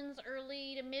teens,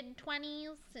 early to mid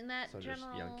 20s in that So general.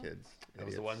 just young kids. That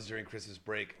was the ones during Christmas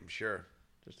break, I'm sure.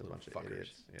 Just a Little bunch of fuckers.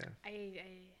 idiots. Yeah. I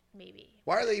maybe.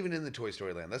 Why are they even in the Toy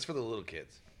Story Land? That's for the little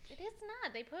kids. It is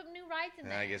not. They put new rides in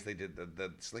there. I guess they did.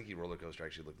 The Slinky roller coaster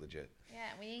actually looked legit. Yeah,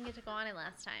 we didn't get to go on it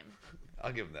last time.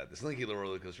 I'll give them that. The Slinky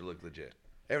roller coaster looked legit.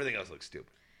 Everything else looks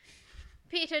stupid.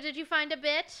 Peter, did you find a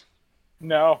bit?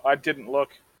 No, I didn't look.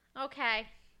 Okay.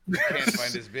 Can't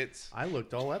find his bits. I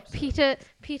looked all episodes.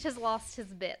 Peter's lost his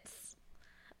bits.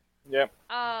 Yep.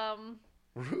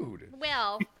 Rude.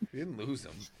 Well, You didn't lose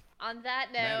them. on that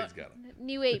Maddie's note, got 'em.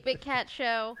 new 8-Bit Cat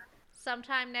show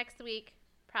sometime next week,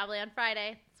 probably on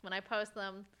Friday. That's when I post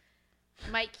them.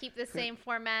 Might keep the same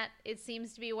format. It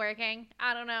seems to be working.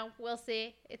 I don't know. We'll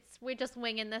see. We're just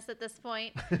winging this at this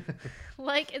point.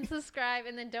 Like and subscribe,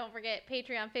 and then don't forget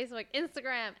Patreon, Facebook,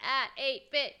 Instagram at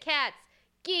 8-Bit Cats.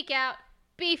 Geek out,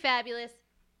 be fabulous,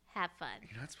 have fun.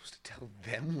 You're not supposed to tell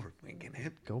them we're winging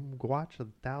it. Go watch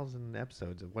 1,000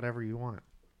 episodes of whatever you want.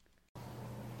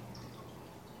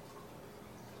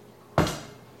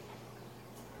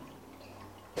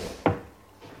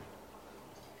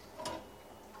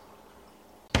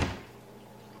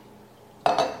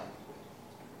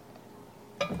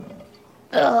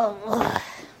 Ugh.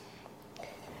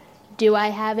 Do I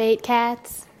have 8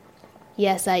 cats?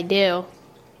 Yes, I do.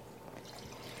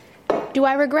 Do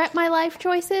I regret my life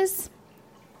choices?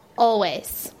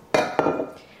 Always.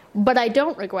 But I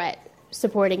don't regret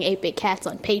supporting 8-Bit Cats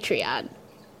on Patreon.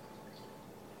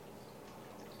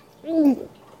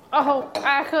 Oh,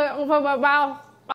 I couldn't open my mouth.